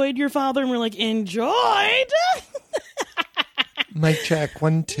enjoyed your father." And we're like, "Enjoyed?" Mic check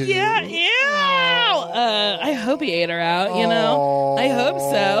 1 2. Yeah, yeah. I hope he ate her out, you know? I hope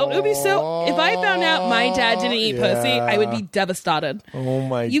so. It would be so... If I found out my dad didn't eat pussy, I would be devastated. Oh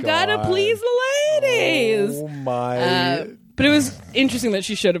my god. You gotta please the ladies. Oh my. But it was interesting that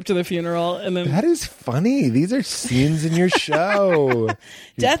she showed up to the funeral and then... That is funny. These are scenes in your show.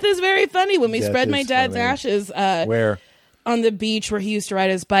 Death is very funny. When we Death spread my is dad's funny. ashes... Where? on the beach where he used to ride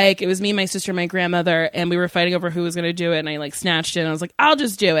his bike. It was me, my sister, my grandmother, and we were fighting over who was going to do it. And I like snatched it. And I was like, "I'll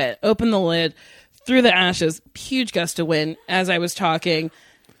just do it." Opened the lid, threw the ashes. Huge gust of wind as I was talking.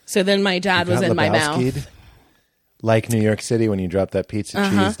 So then my dad was in my mouth. Lebowski'd? Like New York City when you dropped that pizza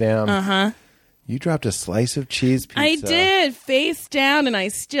cheese down. You dropped a slice of cheese pizza. I did, face down, and I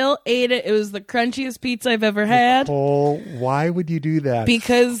still ate it. It was the crunchiest pizza I've ever had. Nicole, why would you do that?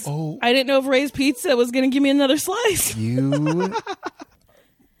 Because I didn't know if Ray's Pizza was going to give me another slice. You,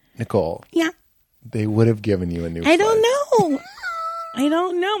 Nicole, Yeah. they would have given you a new I slice. don't know.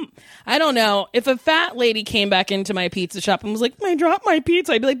 I don't know. If a fat lady came back into my pizza shop and was like, "I dropped my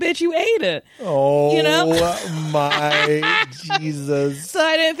pizza," I'd be like, "Bitch, you ate it." Oh, You know? my Jesus. So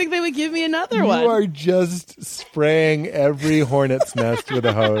I didn't think they would give me another You one. are just spraying every hornet's nest with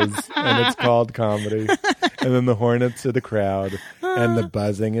a hose, and it's called comedy. And then the hornets are the crowd, and the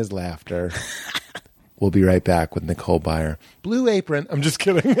buzzing is laughter. We'll be right back with Nicole Byer. Blue Apron. I'm just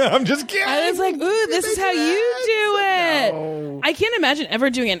kidding. I'm just kidding. I was like, "Ooh, this is how you do it." No. I can't imagine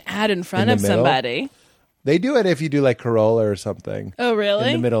ever doing an ad in front In of the middle? somebody. They do it if you do like Corolla or something. Oh, really?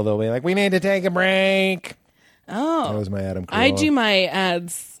 In the middle, they'll be like, "We need to take a break." That Oh, was my Adam Carolla. I do my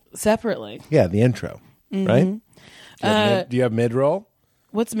ads separately. Yeah, the intro, right? Do you have mid-roll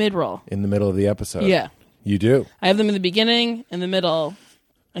What's mid-roll? in the middle of the episode? Yeah. You do. I have them in the beginning, in the middle.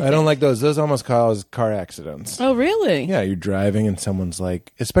 I don't like those. Those almost cause car accidents. Oh, really? Yeah, you're driving and someone's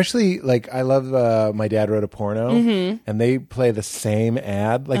like, especially like I love My Dad Wrote a Porno, and they play the same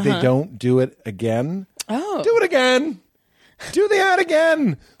ad. Like they don't do it again. Oh. Do it again. Do the ad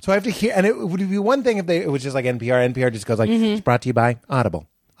again. So I have to hear, and it would be one thing if it was just like NPR. NPR just goes like, "It's brought to you by Audible.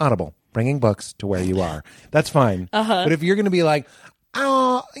 Audible, bringing books to where you are." That's fine. But if you're going to be like,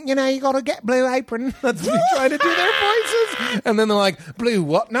 "Oh, you know, you got to get Blue Apron," that's me trying to do their voices, and then they're like, "Blue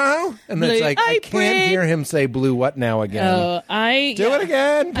what now?" And it's Blue like I Apron. can't hear him say "Blue what now" again. Oh, Do it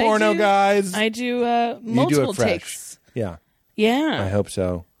again, porno guys. I do You multiple do it fresh. takes. Yeah, I Yeah. hope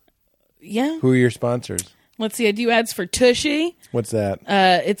so. Yeah. Who are your sponsors? Let's see. I do ads for Tushy. What's that?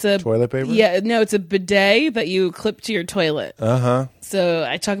 It's a Toilet paper? Yeah, no, it's a bidet that you clip to your toilet. So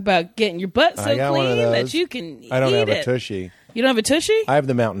I talk about getting your butt so I got one of clean that those. you can I don't eat have a it. Tushy. You don't have a Tushy? I have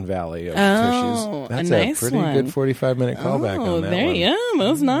the Mountain Valley of Oh, Tushies. That's a nice pretty one. good 45-minute callback Oh, on that there one. you go. That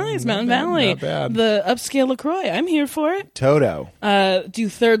was nice. Mountain bad, Valley. not bad. The upscale LaCroix. I'm here for it. Toto. Do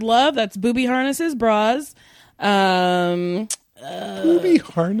Third Love. That's booby harnesses, bras. Booby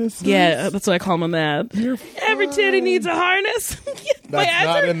harnesses. Yeah, that's what I call them on that. Every titty needs a harness. My That's ads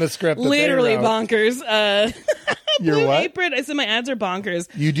not are in the script that they Literally wrote. bonkers. Your Blue what? Apron. I said my ads are bonkers.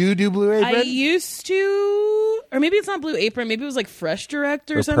 You do Blue Apron? I used to, or maybe it's not Blue Apron. Maybe it was like Fresh Direct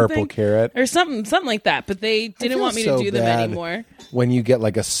or, Or something, Purple Carrot. or something like that. But they didn't feel want me so to do them bad anymore. When you get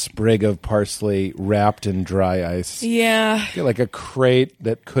like a sprig of parsley wrapped in dry ice. Yeah, Get like a crate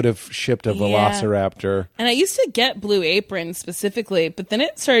that could have shipped a velociraptor. and I used to get Blue Apron specifically, but then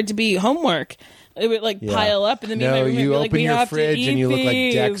it started to be homework. It would like Yeah. pile up, and then me and my No, roommate you would be open like, we your have to fridge eat and you look like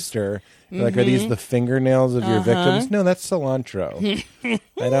these. Dexter. You're like, are these the fingernails of your victims? No, that's cilantro.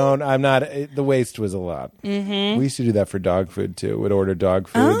 I'm not, the waste was a lot. We used to do that for dog food too. Would order dog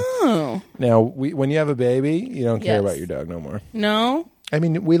food. Oh Now, when you have a baby, you don't care Yes. about your dog no more. no, I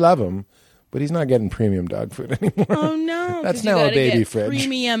mean, we love them, but he's not getting premium dog food anymore. Oh no, That's 'cause you now a gotta baby get fridge.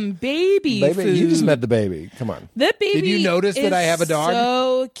 Premium baby Baby, you just food. met the baby. Come on. That baby. Did you notice that is I have a dog?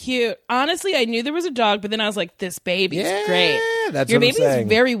 So cute. Honestly, I knew there was a dog, but then I was like, "This baby's Yeah, great." that's Your what I'm baby is saying.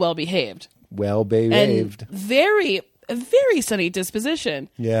 very well behaved Well and behaved. a very sunny disposition.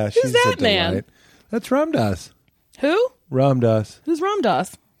 Yeah, Who's she's that a man? delight. That's Ramdas. Who? Ramdas. Who's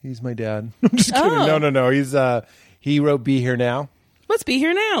Ramdas? He's my dad. I'm just kidding. Oh. No. He's he wrote "Be Here Now." Let's be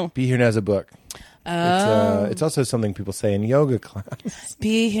here now. "Be Here Now" is a book. Oh. It's also something people say in yoga class.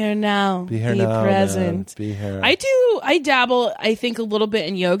 Be here now. Be here now. present. Man. Be here. I dabble, I think, a little bit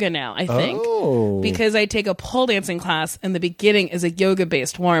in yoga now, I think. Oh. Because I take a pole dancing class, and the beginning is a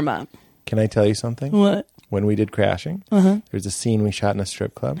yoga-based warm-up. Can I tell you something? What? When we did Crashing, there's a scene we shot in a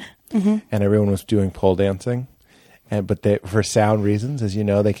strip club, and everyone was doing pole dancing. But for sound reasons, as you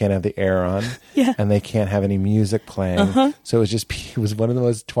know, they can't have the air on, Yeah. and they can't have any music playing. So it was one of the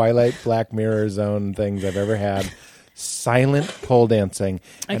most Twilight Black Mirror zone things I've ever had. Silent pole dancing,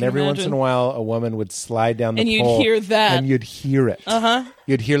 and can every once imagine. in a while, a woman would slide down the And you'd pole, hear that. and you'd hear it.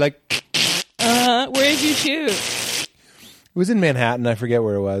 You'd hear like Where did you shoot? it was in Manhattan. I forget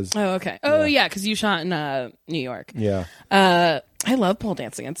where it was. Oh, okay. Oh, yeah, because you shot in New York. Yeah, I love pole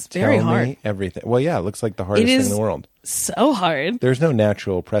dancing. It's very Tell hard. me everything. Well, yeah, it looks like the hardest thing is- in the world. So hard. There's no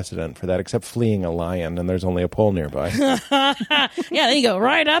natural precedent for that except fleeing a lion, and there's only a pole nearby. Yeah, there you go.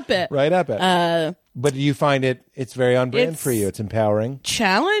 Right up it. Right up it. But you find it's very on brand It's- for you. It's empowering.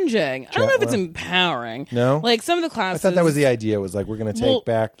 Challenging. I don't know if it's empowering. No? Like some of the I classes. thought that was the idea. Was like we're going to take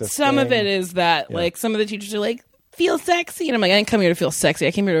back the. Some of thing. it is that like some of the teachers are like, feel sexy, and I'm like, I didn't come here to feel sexy.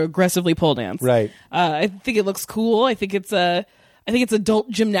 I came here to aggressively pole dance. Right. I think it looks cool. I think it's adult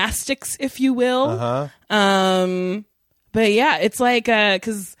gymnastics, if you will. But yeah, it's like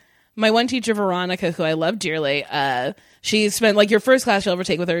because my one teacher, Veronica, who I love dearly, she spent like your first class you'll ever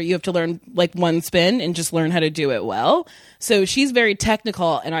take with her, you have to learn like one spin and just learn how to do it well. So she's very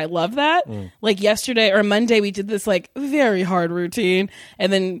technical, and I love that. Like yesterday or Monday, we did this like very hard routine,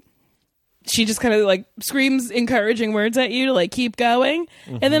 and then she just kind of like screams encouraging words at you to like keep going.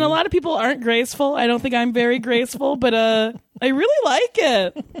 And then a lot of people aren't graceful. I don't think I'm very graceful, but I really like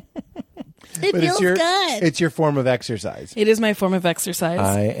it. It But feels good. It's your form of exercise. It is my form of exercise.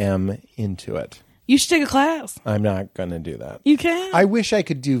 I am into it. You should take a class. I'm not going to do that. You can. I wish I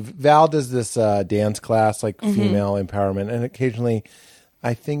could do. Val does this dance class, like female empowerment, and occasionally,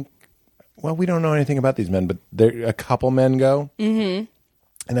 I think. Well, we don't know anything about these men, but a couple men go, and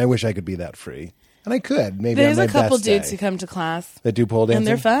I wish I could be that free, and I could. Maybe There's on my a couple best dudes day who come to class, that do pole dancing, and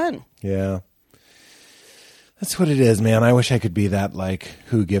they're fun. Yeah. That's what it is, man. I wish I could be that, like,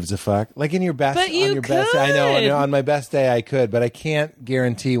 who gives a fuck? Like, in your best, But you on your best, I know, could. on my best day I could, but I can't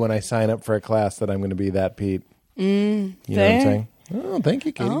guarantee when I sign up for a class that I'm going to be that Pete. You know what I'm fair. saying? Oh, thank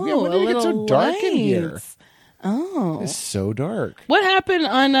you, Katie. Oh, Yeah, when did it get so little dark in here? lights. Oh. It's so dark. What happened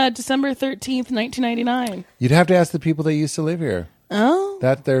on December 13th, 1999? You'd have to ask the people that used to live here. Oh.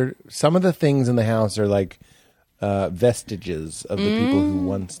 That they're some of the things in the house are like vestiges of the people who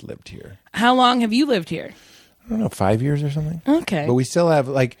once lived here. How long have you lived here? I don't know, 5 years or something. Okay. But we still have,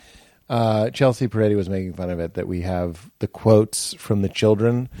 like, Chelsea Peretti was making fun of it, that we have the quotes from the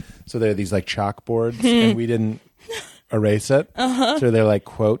children. So they're these, like, chalkboards, and we didn't erase it. So they're, like,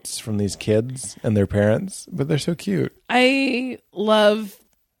 quotes from these kids and their parents, but they're so cute. I love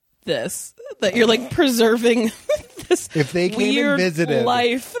this, that you're like preserving this If they came and weird visited,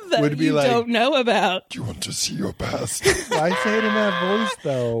 life that would be you like, don't know about. Do you want to see your past? Why say it in that voice,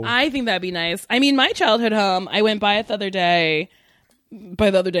 though? I think that'd be nice. I mean, my childhood home, I went by it the other day. By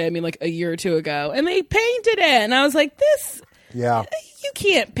the other day, I mean like a year or two ago, and they painted it, and I was like, "This, Yeah. you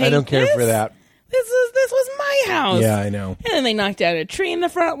can't paint. I don't care this. for that. This was my house." Yeah, I know. And then they knocked down a tree in the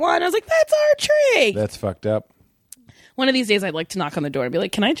front lawn. I was like, "That's our tree." That's fucked up. One of these days, I'd like to knock on the door and be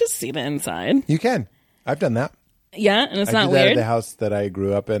like, "Can I just see the inside?" You can. I've done that. Yeah, and it's I not did that weird. at the house that I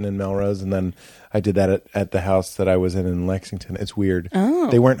grew up in Melrose, and then I did that at the house that I was in Lexington. It's weird. Oh.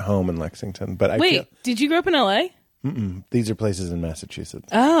 They weren't home in Lexington, but I Wait, feel did you grow up in LA? these are places in Massachusetts.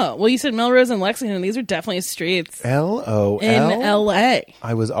 Oh, well, you said Melrose and Lexington. These are definitely streets LOL. in LA.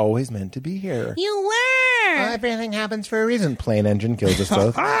 I was always meant to be here. You were. Everything happens for a reason. Plane engine kills us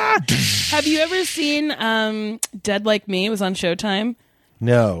both. Have you ever seen Dead Like Me? It was on Showtime.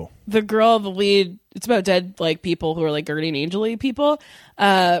 No. The girl, the lead, it's about dead like people who are like guardian angel-y people.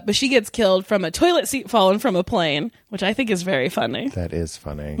 But she gets killed from a toilet seat fallen from a plane, which I think is very funny. That is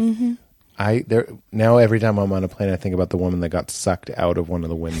funny. Now every time I'm on a plane, I think about the woman that got sucked out of one of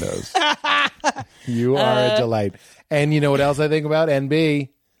the windows. You are a delight. And you know what else I think about? NB.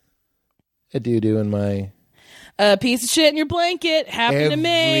 A doo-doo in my... A piece of shit in your blanket happened to me.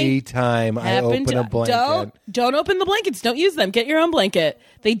 Every time I open a blanket. Don't open the blankets. Don't use them. Get your own blanket.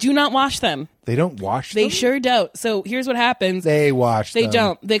 They do not wash them. They don't wash them? They sure don't. So here's what happens. They wash them. They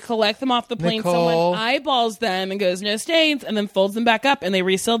don't. They collect them off the plane. Nicole. Someone eyeballs them and goes, no stains, and then folds them back up, and they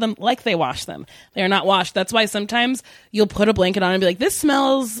reseal them like they wash them. They are not washed. That's why sometimes you'll put a blanket on and be like, this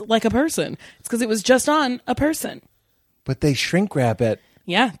smells like a person. It's because it was just on a person. But they shrink wrap it.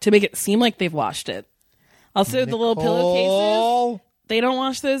 Yeah, to make it seem like they've washed it. Also, the little pillowcases, they don't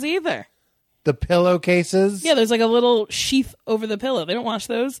wash those either. The pillowcases? Yeah, there's like a little sheath over the pillow. They don't wash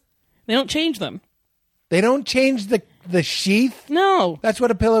those. They don't change them. They don't change the sheath? No. That's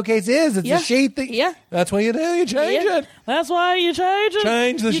what a pillowcase is. It's Yeah. a sheath. Yeah. That's what you do. You change Yeah. it. That's why you change it.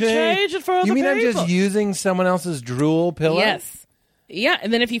 Change the sheath. You change it for other You mean people. I'm just using someone else's drool pillow? Yes. Yeah,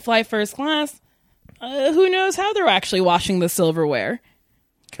 and then if you fly first class, who knows how they're actually washing the silverware.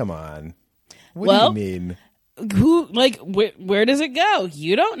 Come on. What Well, do you mean? Where does it go?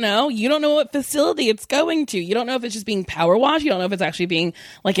 You don't know. You don't know what facility it's going to. You don't know if it's just being power washed. You don't know if it's actually being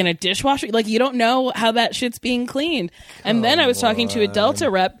like in a dishwasher. Like you don't know how that shit's being cleaned. And then I was talking to a Delta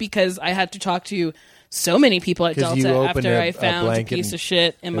rep because I had to talk to so many people at 'Cause you Delta opened after a I found a blanket piece and of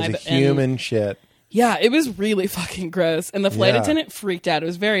shit in my There's a human shit. Yeah, it was really fucking gross. And the flight Yeah. attendant freaked out. It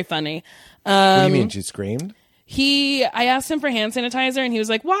was very funny. What do you mean? She screamed? I asked him for hand sanitizer and he was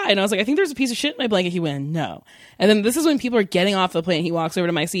like, why? And I was like, I think there's a piece of shit in my blanket. He went, no. And then this is when people are getting off the plane. He walks over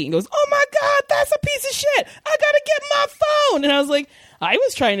to my seat and goes, oh my God, that's a piece of shit. I gotta get my phone. And I was like, I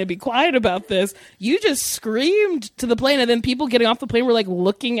was trying to be quiet about this. You just screamed to the plane, and then people getting off the plane were like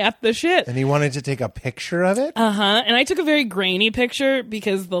looking at the shit. And he wanted to take a picture of it? And I took a very grainy picture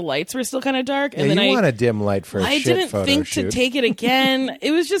because the lights were still kind of dark. And Yeah, then you want a dim light for a I shit didn't photo think shoot. to take it again. It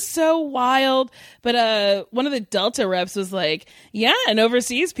was just so wild. But one of the Delta reps was like, yeah, and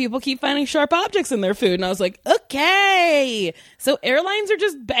overseas people keep finding sharp objects in their food. And I was like, okay. So airlines are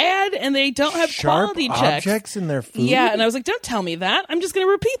just bad and they don't have Sharp quality checks. objects in their food? Yeah, and I was like, don't tell me that. I'm just going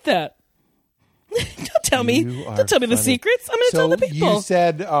to repeat that. Don't tell me. You are Don't tell me the funny. secrets. I'm going to tell the people. You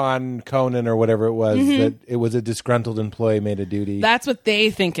said on Conan or whatever it was that it was a disgruntled employee made a duty. That's what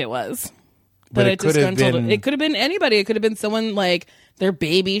they think it was. But That it could have disgruntled- been- It could have been anybody. It could have been someone like their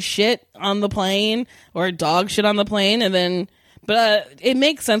baby shit on the plane or a dog shit on the plane, and then. But it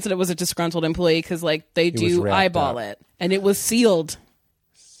makes sense that it was a disgruntled employee because like they was do wrapped eyeball up. it, and it was sealed.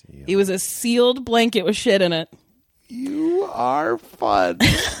 It was a sealed blanket with shit in it. You are fun.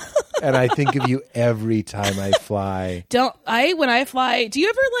 And I think of you every time I fly. When I fly, do you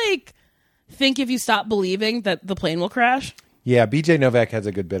ever like think if you stop believing that the plane will crash? Yeah, BJ Novak has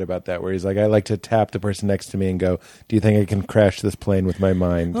a good bit about that where he's like, I like to tap the person next to me and go, do you think I can crash this plane with my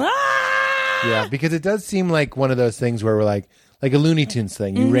mind? Ah! Yeah, because it does seem like one of those things where we're like a Looney Tunes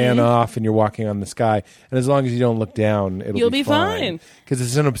thing. You ran off and you're walking on the sky, and as long as you don't look down, You'll be fine. Because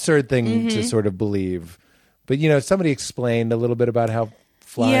it's an absurd thing to sort of believe. But, somebody explained a little bit about how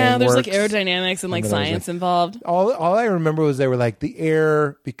flying Yeah, there's works. like aerodynamics and like then I was science like- involved. All I remember was they were like, the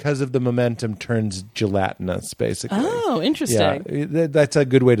air, because of the momentum, turns gelatinous, basically. Oh, interesting. Yeah, that's a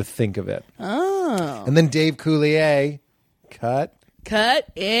good way to think of it. Oh. And then Dave Coulier, cut,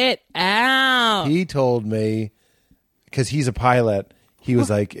 it out. he told me, because he's a pilot, he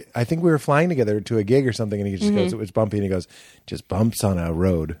was like, I think we were flying together to a gig or something, and he just goes, it was bumpy, and he goes, just bumps on a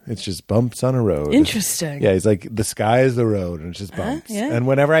road. It's just bumps on a road. Interesting. Yeah, he's like, the sky is the road, and it's just bumps. yeah. And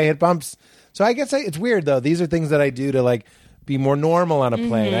whenever I hit bumps, so I guess it's weird, though. These are things that I do to, like, be more normal on a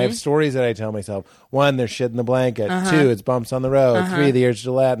plane. I have stories that I tell myself. 1, there's shit in the blanket. 2, it's bumps on the road. 3, the air's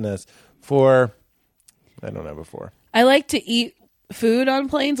gelatinous. 4, I don't know before. I like to eat food on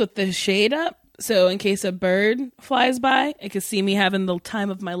planes with the shade up, so in case a bird flies by, it can see me having the time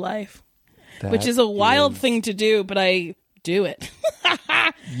of my life. Which is a wild thing to do, but I do it.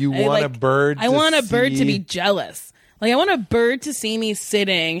 You I want like- a bird I want a bird to see- be jealous. Like I want a bird to see me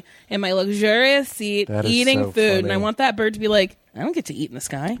sitting in my luxurious seat That is eating so food, and funny. I want that bird to be like, I don't get to eat in the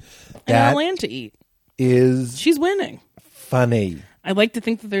sky. I That- got land to eat. Is She's winning. funny. I like to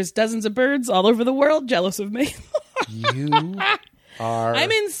think that there's dozens of birds all over the world jealous of me. You are.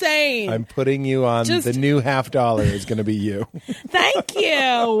 I'm insane. I'm putting you on Just- the new $50 is going to be you. Thank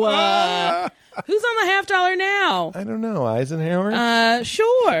you. Who's on the $50 now? I don't know. Eisenhower?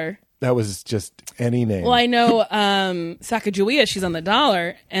 Sure. That was just any name. Well, I know Sacagawea, she's on the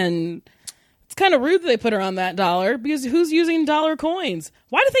dollar, and it's kind of rude that they put her on that dollar because who's using dollar coins?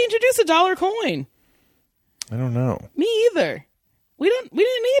 Why did they introduce a dollar coin? I don't know. Me either. We didn't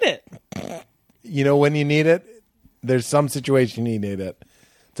need it. You know when you need it? There's some situation you need it.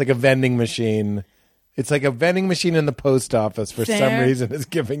 It's like a vending machine. It's like a vending machine in the post office for some Fair. reason is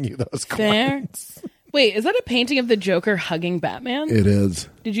giving you those Fair. coins. Wait, is that a painting of the Joker hugging Batman? It is.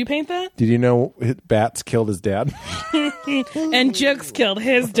 Did you paint that? Did you know Bats killed his dad? And Jokes killed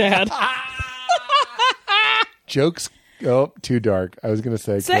his dad. Jokes. Oh, too dark. I was going to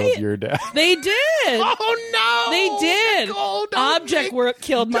say killed your dad. They did. Oh, no. They did. Oh, Object work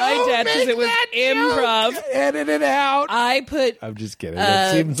killed my dad because it was improv. Joke. Edit it out. I put I'm just kidding.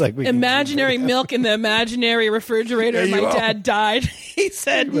 It seems like we imaginary milk in the imaginary refrigerator. There And you my go. dad died. He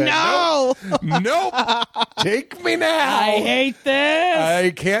said, went, no. Nope. Take me now. I hate this.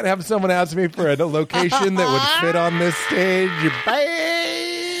 I can't have someone ask me for a location that would fit on this stage.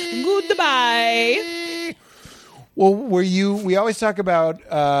 Bye. Goodbye. Well, we always talk about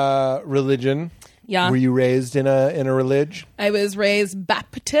religion. Yeah. Were you raised in a religion? I was raised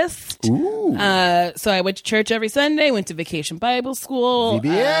Baptist. Ooh. So I went to church every Sunday, went to vacation Bible school.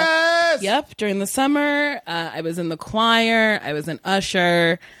 VBS. Yep. During the summer, I was in the choir. I was an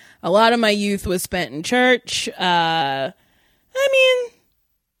usher. A lot of my youth was spent in church. I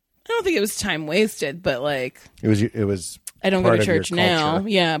don't think it was time wasted, but like It was. I don't go part to of your church now. culture.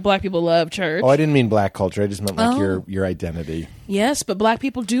 Yeah, black people love church. Oh, I didn't mean black culture. I just meant like Oh. your identity. Yes, but black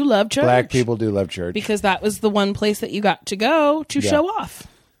people do love church. Black people do love church. because that was the one place that you got to go to show off.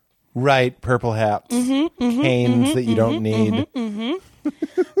 Right, purple hats, canes that you don't need,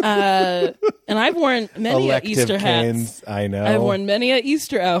 And I've worn many elective Easter canes. hats. I know. I've worn many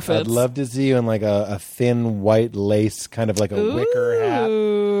Easter outfits. I'd love to see you in like a thin white lace, kind of like a wicker hat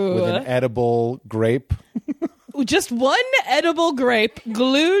with an edible grape. Just one edible grape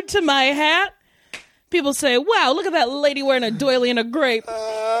glued to my hat. People say, wow, look at that lady wearing a doily and a grape.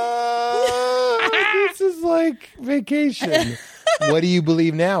 This is like vacation. What do you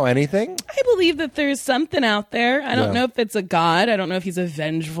believe now? Anything? I believe that there's something out there. I don't Yeah. know if it's a god. I don't know if he's a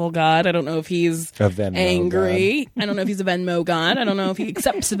vengeful god. I don't know if he's A Venmo angry. I don't know if he's a Venmo god. I don't know if he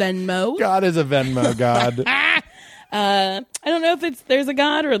accepts Venmo. God is a Venmo god. I don't know if there's a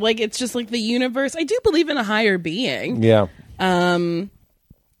god or like it's just like the universe. I do believe in a higher being. Yeah.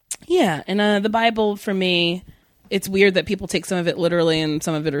 Yeah, and the Bible for me, it's weird that people take some of it literally and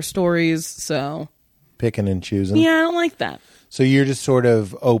some of it are stories. So Picking and choosing. yeah, I don't like that. So you're just sort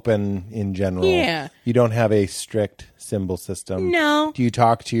of open in general. Yeah. You don't have a strict symbol system. No. Do you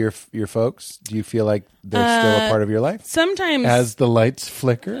talk to your folks? Do you feel like they're still a part of your life? Sometimes, As the lights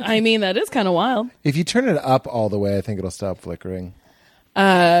flicker? I mean, that is kind of wild. If you turn it up all the way, I think it'll stop flickering.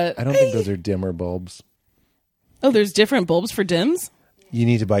 I don't think those are dimmer bulbs. Oh, there's different bulbs for dims? You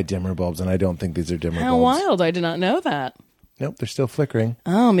need to buy dimmer bulbs, and I don't think these are dimmer How bulbs. wild. I did not know that. Nope, they're still flickering.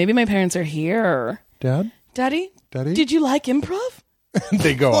 Oh, maybe my parents are here. Dad? Daddy? Daddy? Did you like improv?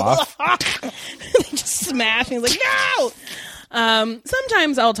 They go off. They just smash me. He's like, no!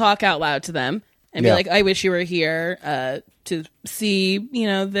 Sometimes I'll talk out loud to them and be Yeah. like, I wish you were here to see,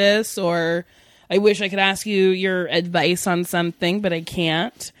 this, or I wish I could ask you your advice on something, but I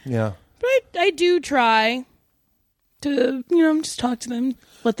can't. Yeah. But I do try to, just talk to them,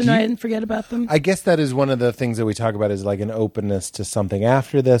 let them know I didn't forget about them. I guess that is one of the things that we talk about is like an openness to something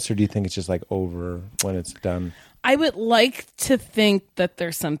after this, or do you think it's just like over when it's done? I would like to think that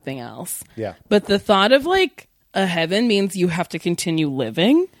there's something else. Yeah. But the thought of like a heaven means you have to continue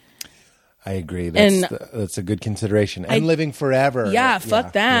living. I agree. That's, And that's a good consideration. And living forever. Yeah,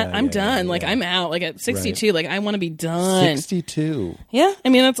 fuck that. Yeah, I'm yeah, done. yeah, Like, yeah. I'm out. Like, at 62, like, I want to be done. 62. Yeah. I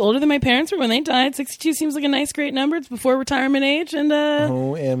mean, that's older than my parents were when they died. 62 seems like a nice, great number. It's before retirement age. And,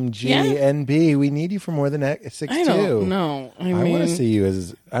 OMG. Yeah. NB. We need you for more than 62. I don't know. I I mean, want to see you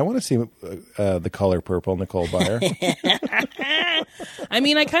as I want to see the color purple, Nicole Byer. I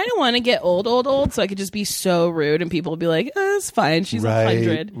mean, I kind of want to get old, so I could just be so rude and people will be like, oh, it's fine. She's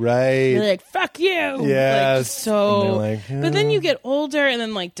 100. right. They're like, fuck you. Yes. Like, And they're like, but then you get older and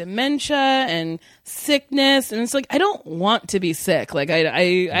then like dementia and sickness. And it's like, I don't want to be sick. Like,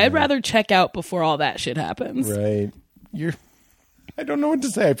 I'd rather check out before all that shit happens. Right. I don't know what to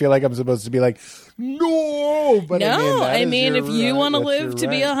say. I feel like I'm supposed to be like, no. But No, I mean, if you want to live to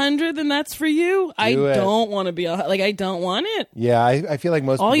be 100, then that's for you. I Do it. don't want to be I don't want it. Yeah, I feel like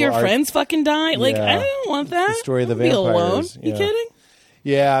most All people your are, friends fucking die. Like, Yeah. I don't want that. The story of the I'll be alone. vampires. You Yeah. kidding?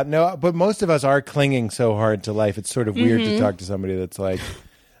 Yeah, no, but most of us are clinging so hard to life. It's sort of weird to talk to somebody that's like,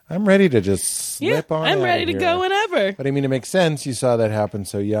 I'm ready to just slip Yeah, on I'm out ready of to here. go whenever. But I mean, it makes sense. You saw that happen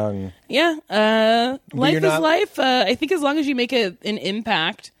so young. Yeah, life you're is not- life. I think as long as you make an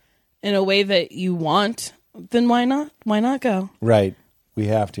impact in a way that you want, then why not? Why not go? Right. We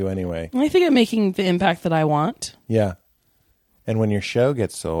have to anyway. I think I'm making the impact that I want. Yeah. And when your show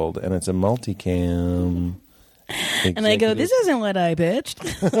gets sold and it's a multicam And I go, this isn't what I pitched.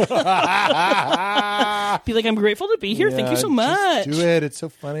 Be like, I'm grateful to be here. Thank you so much. Just do it. It's so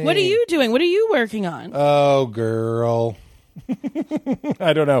funny. What are you doing? What are you working on? Oh, girl.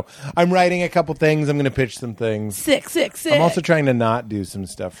 I don't know. I'm writing a couple things. I'm going to pitch some things. Sick. I'm also trying to not do some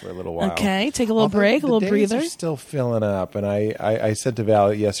stuff for a little while. Okay, take a little break, a little the breather. days are still filling up, and I said to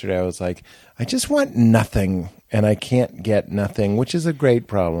Val yesterday, I was like, I just want nothing, and I can't get nothing, which is a great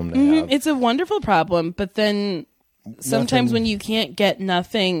problem to have. It's a wonderful problem, but then sometimes when you can't get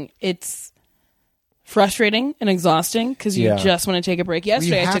nothing, it's frustrating and exhausting because you just want to take a break.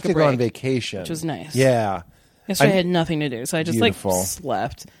 Yesterday, I took a break. Go on vacation, which was nice. Yeah. Yesterday I had nothing to do, so I just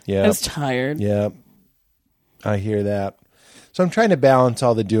slept. Yeah, I was tired. Yeah, I hear that. So I'm trying to balance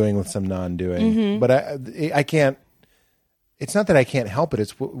all the doing with some non-doing, but I can't. It's not that I can't help it.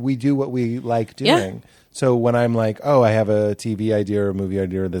 It's we do what we like doing. Yeah. So when I'm like, oh, I have a TV idea or a movie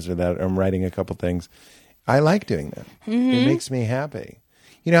idea or this or that, or I'm writing a couple things, I like doing that. It makes me happy.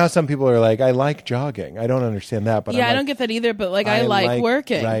 You know how some people are like, I like jogging. I don't understand that, but I don't get that either. But I like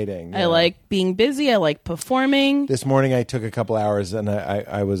working, writing. I like being busy. I like performing. This morning I took a couple hours and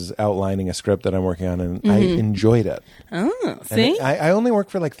I was outlining a script that I'm working on, and I enjoyed it. Oh, see, I only work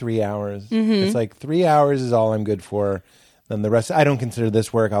for like 3 hours. It's like 3 hours is all I'm good for. Then the rest, I don't consider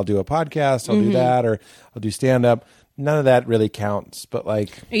this work. I'll do a podcast. I'll do that, or I'll do stand up. None of that really counts. But like,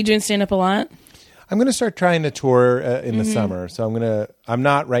 are you doing stand up a lot? I'm going to start trying to tour in the summer. So I'm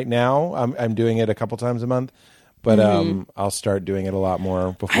not right now. I'm doing it a couple times a month, but I'll start doing it a lot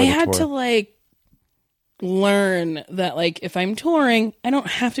more before I the had tour. to learn that if I'm touring, I don't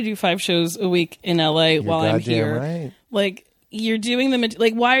have to do 5 shows a week in LA while I'm here. Right. Like, you're doing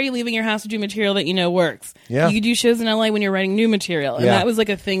why are you leaving your house to do material that you know works? Yeah. You do shows in LA when you're writing new material. And that was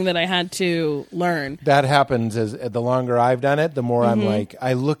a thing that I had to learn. That happens as the longer I've done it, the more I'm like,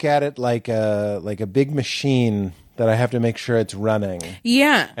 I look at it like a big machine that I have to make sure it's running.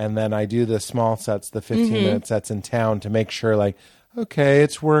 Yeah. And then I do the small sets, the 15-minute sets in town to make sure okay,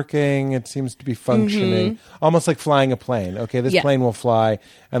 it's working. It seems to be functioning. Almost like flying a plane. Okay, this plane will fly.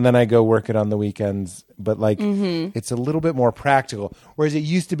 And then I go work it on the weekends. But it's a little bit more practical. Whereas it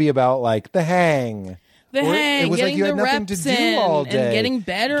used to be about the hang. It was getting you had the nothing reps to do all day. and getting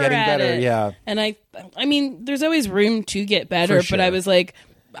better at it. Yeah. And I mean, there's always room to get better, For sure. but I was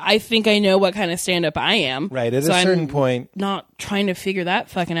I think I know what kind of stand-up I am. Right, at so a certain I'm point. Not trying to figure that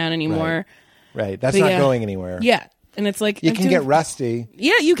fucking out anymore. Right. That's But not going anywhere. Yeah. And it's You can get rusty.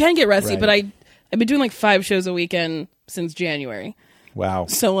 Yeah, you can get rusty, Right. but I've been doing 5 shows a weekend since January. Wow.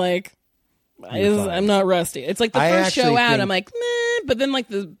 So I'm not rusty. It's the first show out, I'm meh, but then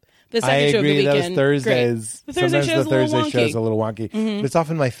the second show of the weekend. Those Thursdays. Great. The Thursday sometimes show's the Thursday a little wonky. show's a little wonky. But it's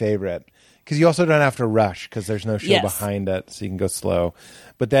often my favorite. Because you also don't have to rush because there's no show Yes. behind it, so you can go slow.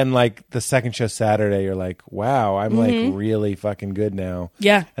 But then, the second show Saturday, you're like, wow, I'm really fucking good now.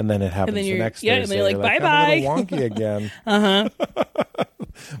 Yeah. And then it happens then the you're- next yeah, and Thursday. then you're like, I'm bye-bye. a little wonky again.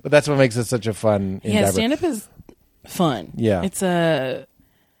 But that's what makes it such a fun endeavor. Yeah, stand-up is fun. Yeah. It's a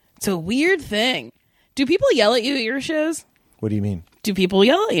weird thing. Do people yell at you at your shows? What do you mean? Do people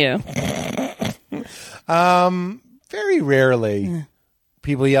yell at you? Very rarely.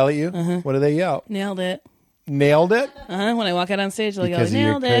 People yell at you? What do they yell? Nailed it. Nailed it? When I walk out on stage, they'll Because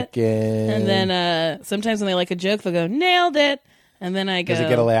yell, of nailed your it. cooking. And then sometimes when they like a joke, they'll go, nailed it. And then I go, Does it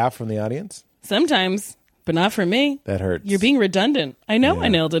get a laugh from the audience? sometimes, but not for me. That hurts. You're being redundant. I know I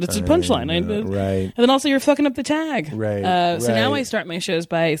nailed it. It's a punchline. Right. And then also you're fucking up the tag. Right, So now right. I start my shows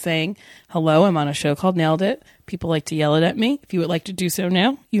by saying, hello, I'm on a show called Nailed It. People like to yell it at me. If you would like to do so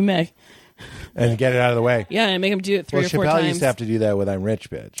now, you may. And get it out of the way. Yeah, I make them do it 3 Well, or 4 Chappelle times. used to have to do that with I'm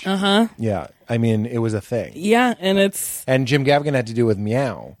Rich, Bitch. Yeah. I mean, it was a thing. Yeah, and it's And Jim Gaffigan had to do with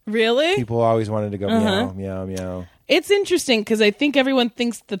meow. really People always wanted to go meow, meow, meow. it's interesting because I think everyone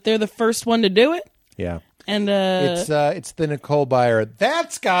thinks that they're the first one to do it, Yeah. and It's the Nicole Byer,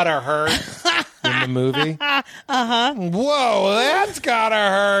 that's gotta hurt, in the movie. Whoa, that's gotta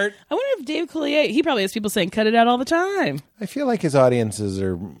hurt. I wonder if Dave Coulier, he probably has people saying cut it out all the time. I feel like his audiences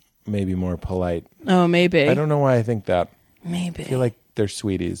are maybe more polite. Oh, maybe. I don't know why I think that. Maybe. I feel like they're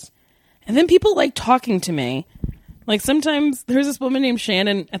sweeties. And then people like talking to me. Like sometimes there's this woman named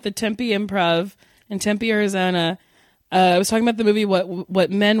Shannon at the Tempe Improv in Tempe, Arizona. I was talking about the movie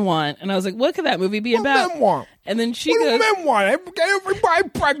What Men Want, and I was like, "What could that movie be about?" Men want? And then she What do goes, men want? Everybody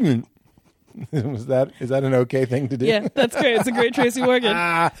pregnant. Is that an okay thing to do? "Yeah, that's great. It's a great Tracy Morgan."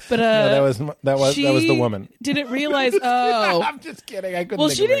 But No, that was the woman. Didn't realize. Oh, I'm just kidding. I couldn't. well,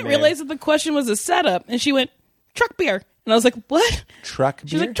 think she of her didn't name. realize that the question was a setup, and she went truck beer, And I was like, what? Truck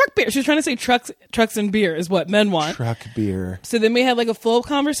She was beer? like, truck beer. She was trying to say trucks and beer is what men want. Truck beer. So then we had like a full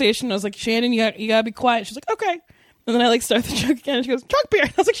conversation. I was like, Shannon, you gotta be quiet. She's like, okay. And then I like start the joke again. And she goes, truck beer.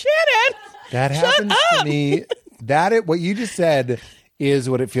 And I was like, Shannon, That shut happens up. to me. What you just said is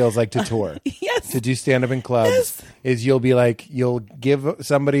what it feels like to tour. Yes. To do stand up in clubs Yes. is you'll be like, you'll give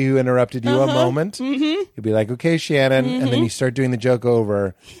somebody who interrupted you a moment. Mm-hmm. You'll be like, okay, Shannon. And then you start doing the joke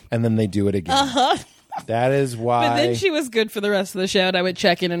over and then they do it again. That is why. But then she was good for the rest of the show. And I would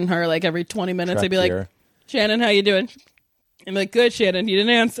check in on her like every 20 minutes. Truck I'd be like, beer. Shannon, how you doing? I'm like, good, Shannon. You didn't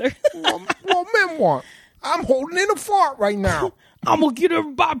answer. well, man, what? I'm holding in a fart right now. I'm going to get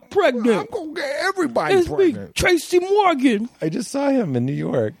everybody pregnant. going to get everybody It's me, Tracy Morgan. I just saw him in New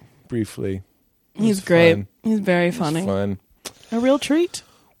York briefly. He's great. fun. He's very funny. Fun. A real treat.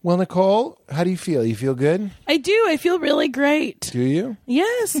 Well, Nicole, how do you feel? You feel good? I do. I feel really great. Do you?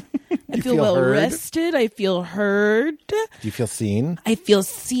 Yes. I feel feel well heard? rested. I feel heard. Do you feel seen? I feel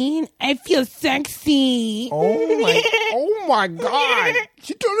seen. I feel sexy. Oh my God!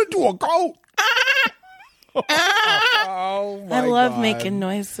 She turned into a goat. Oh my I love God. making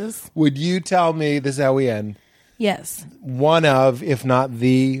noises. Would you tell me, this is how we end, Yes. one of, if not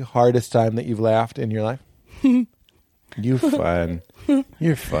the hardest time that you've laughed in your life? You fun.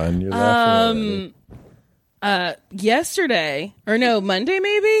 You're fun. You're laughing already. Yesterday, or no, Monday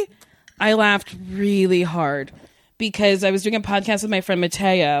maybe, I laughed really hard because I was doing a podcast with my friend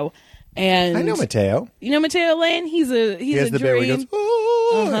Mateo. And I know Mateo. You know Mateo Lane? He's He has a the bit where he dream. goes,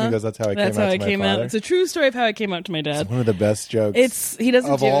 oh, and he goes, that's how I That's came how out I to came my father. out. It's a true story of how I came out to my dad. One of the best jokes. He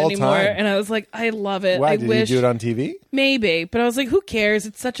doesn't of do it all anymore, time. and I was like, I love it. Why, I did wish you do it on TV? maybe, but I was like, who cares?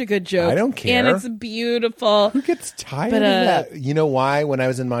 It's such a good joke. I don't care. and it's beautiful. Who gets tired But, of that? You know why? When I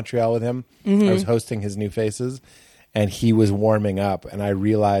was in Montreal with him, I was hosting his New Faces, and he was warming up, and I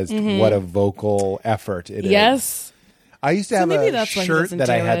realized what a vocal effort it is. Yes. I used to have maybe a that's why he shirt doesn't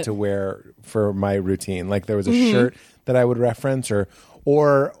that I do had it. to wear for my routine. Like there was a shirt that I would reference,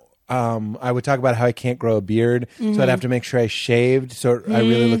 or I would talk about how I can't grow a beard, so I'd have to make sure I shaved so I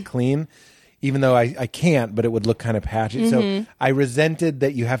really look clean. Even though I can't, but it would look kind of patchy. So I resented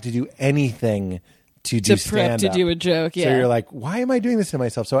that you have to do anything to do To prep stand-up. to do a joke, So yeah. you're like, why am I doing this to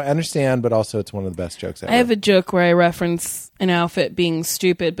myself? So I understand, but also it's one of the best jokes ever. I have a joke where I reference an outfit being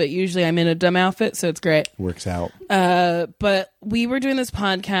stupid, but usually I'm in a dumb outfit, so it's great. Works out. But we were doing this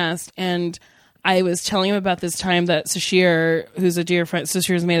podcast, and I was telling him about this time that Sashir, who's a dear friend,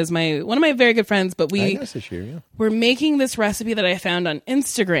 Sashir's made as one of my very good friends, but I we know Sashir, yeah. were making this recipe that I found on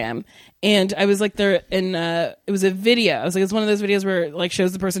Instagram, and I was like, it was a video. I was like, it's one of those videos where it like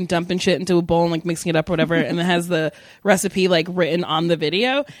shows the person dumping shit into a bowl and like mixing it up or whatever, and it has the recipe like written on the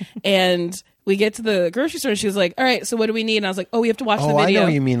video. And we get to the grocery store, and she was like, all right, so what do we need? And I was like, we have to watch the Oh, I video. know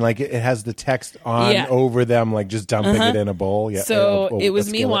what you mean. Like it has the text on Yeah. over them, like just dumping it in a bowl. Yeah. So it was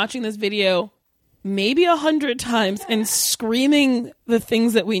a me skillet. watching this video maybe 100 times and screaming the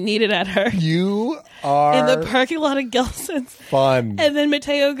things that we needed at her You are in the parking lot of Gelson's. fun. And then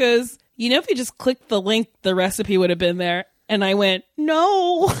Mateo goes, if you just clicked the link, the recipe would have been there. And I went,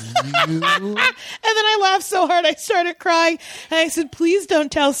 no. And then I laughed so hard I started crying. And I said, please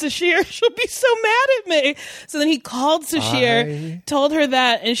don't tell Sashir. She'll be so mad at me. So then he called Sashir, told her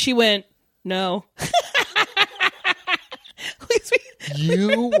that, and she went, no.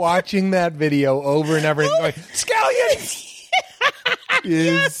 You watching that video over and over and going, scallions!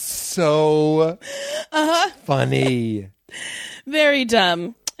 is so funny. Very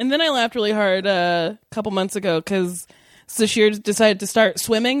dumb. And then I laughed really hard a couple months ago because Sashir decided to start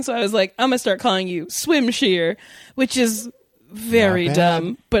swimming. So I was like, I'm going to start calling you Swim Sheer, which is very Not bad.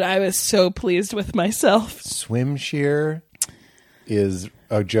 dumb. But I was so pleased with myself. Swim shear is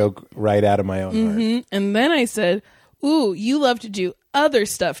a joke right out of my own heart. And then I said, ooh, you love to do other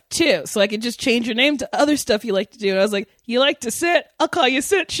stuff too. So I could just change your name to other stuff you like to do. And I was like, you like to sit? I'll call you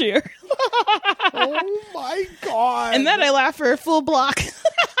Sit Sheer. Oh my God. And then I laughed for a full block.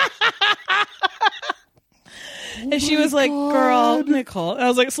 And she was like, girl, Nicole. And I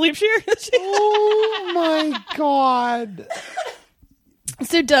was like, Sleep Sheer? Oh my God.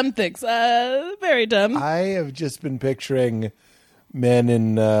 So dumb things. Very dumb. I have just been picturing men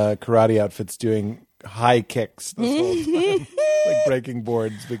in karate outfits doing high kicks this whole time. Like breaking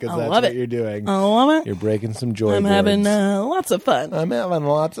boards because that's love what it. you're doing. I love it. You're breaking some joy I'm boards. having lots of fun. I'm having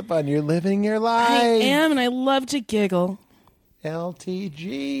lots of fun. You're living your life. I am, and I love to giggle.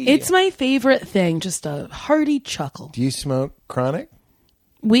 LTG. It's my favorite thing, just a hearty chuckle. Do you smoke chronic?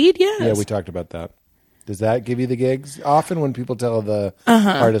 Weed, yes. Yeah, we talked about that. Does that give you the gigs? Often when people tell the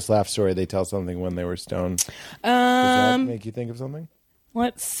hardest laugh story, they tell something when they were stoned. Does that make you think of something?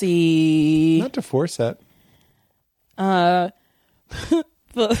 Let's see. Not to force it. For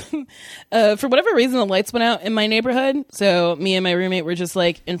whatever reason, the lights went out in my neighborhood. So me and my roommate were just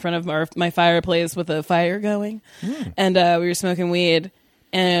like in front of my fireplace with a fire going. And we were smoking weed.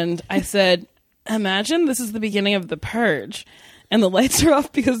 And I said, imagine this is the beginning of the purge. And the lights are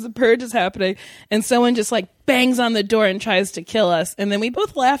off because the purge is happening. And someone just like bangs on the door and tries to kill us. And then we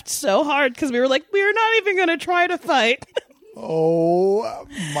both laughed so hard because we were like, we're not even going to try to fight. Oh,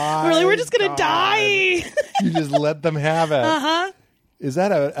 my We're like, we're just going to God. die. You just let them have it. Uh-huh. Is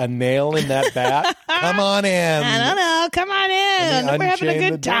that a nail in that bat? Come on in. I don't know. Come on in. We're having a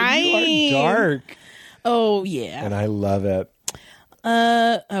good time. You are dark. Oh, yeah. And I love it.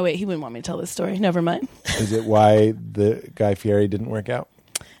 Oh, wait. He wouldn't want me to tell this story. Never mind. Is it why the Guy Fieri didn't work out?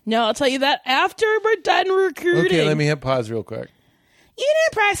 No, I'll tell you that after we're done recruiting. Okay, let me hit pause real quick. You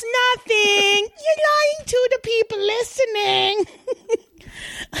didn't press nothing. You're lying to the people listening.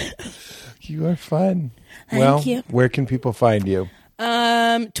 You are fun. Thank you. Where can people find you?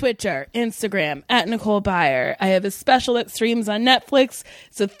 Twitter, Instagram, @NicoleByer. I have a special that streams on Netflix.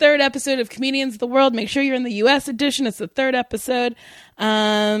 It's the 3rd episode of Comedians of the World. Make sure you're in the U.S. edition. It's the 3rd episode.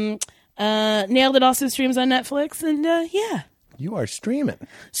 Nailed It also streams on Netflix. And, yeah. You are streaming.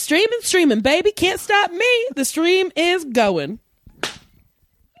 Streaming, baby. Can't stop me. The stream is going.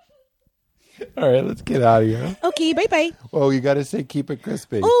 All right, let's get out of here. Okay, bye-bye. Oh, you got to say keep it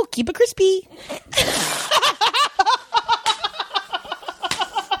crispy. Oh, keep it crispy.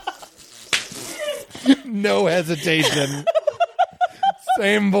 No hesitation.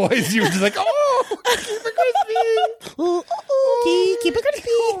 Same voice. You were just like, oh, keep it crispy. Keep it crispy.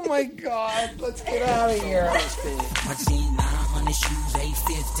 Oh, my God. Let's get out of here. My G900 shoes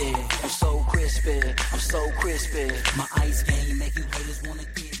 850. I'm so crispy. My ice game make you haters wanna